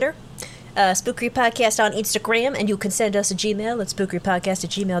on Twitter, Spookery Podcast on Instagram, and you can send us a Gmail at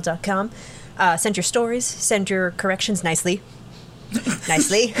spookerypodcast@gmail.com. Send your stories, send your corrections nicely.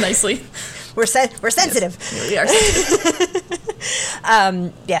 Nicely. We're sensitive. Yes, we are sensitive.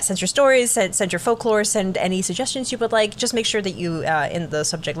 Send your stories, send your folklore, send any suggestions you would like. Just make sure that you, in the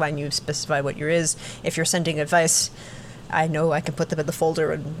subject line, you specify what yours is. If you're sending advice, I know I can put them in the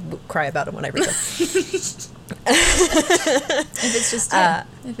folder and cry about them when I read them.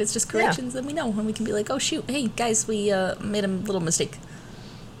 If it's just corrections, then we know, and we can be like, oh shoot, hey guys, we made a little mistake.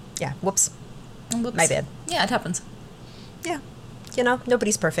 Yeah, whoops. My bad. Yeah, it happens. Yeah,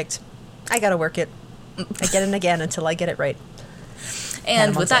 nobody's perfect. I gotta work it again and again until I get it right.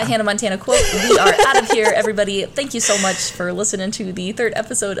 And with that Hannah Montana quote, we are out of here, everybody. Thank you so much for listening to the 3rd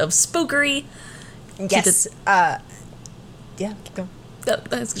episode of Spookery. Yes. Yeah, keep going.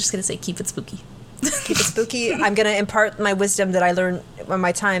 I was just going to say, keep it spooky. Keep it spooky. I'm going to impart my wisdom that I learned on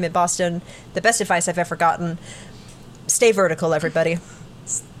my time at Boston. The best advice I've ever gotten. Stay vertical, everybody.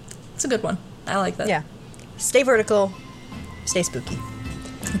 It's a good one. I like that. Yeah. Stay vertical. Stay spooky.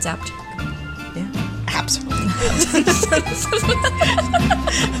 It's apt. Yeah. Absolutely.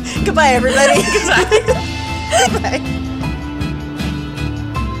 Goodbye, everybody. Goodbye.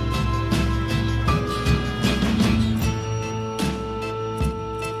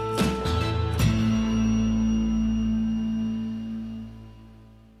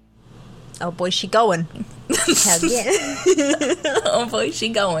 Oh boy, she going. Hell yeah. Oh boy, she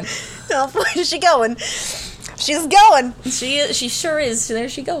going. Oh boy, she going. She's going. She sure is. There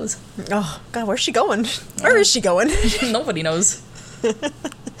she goes. Oh God, where's she going? Where is she going? Nobody knows.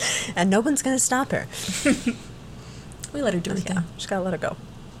 And no one's gonna stop her. We let her do her thing. Just gotta let her go.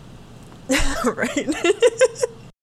 Right.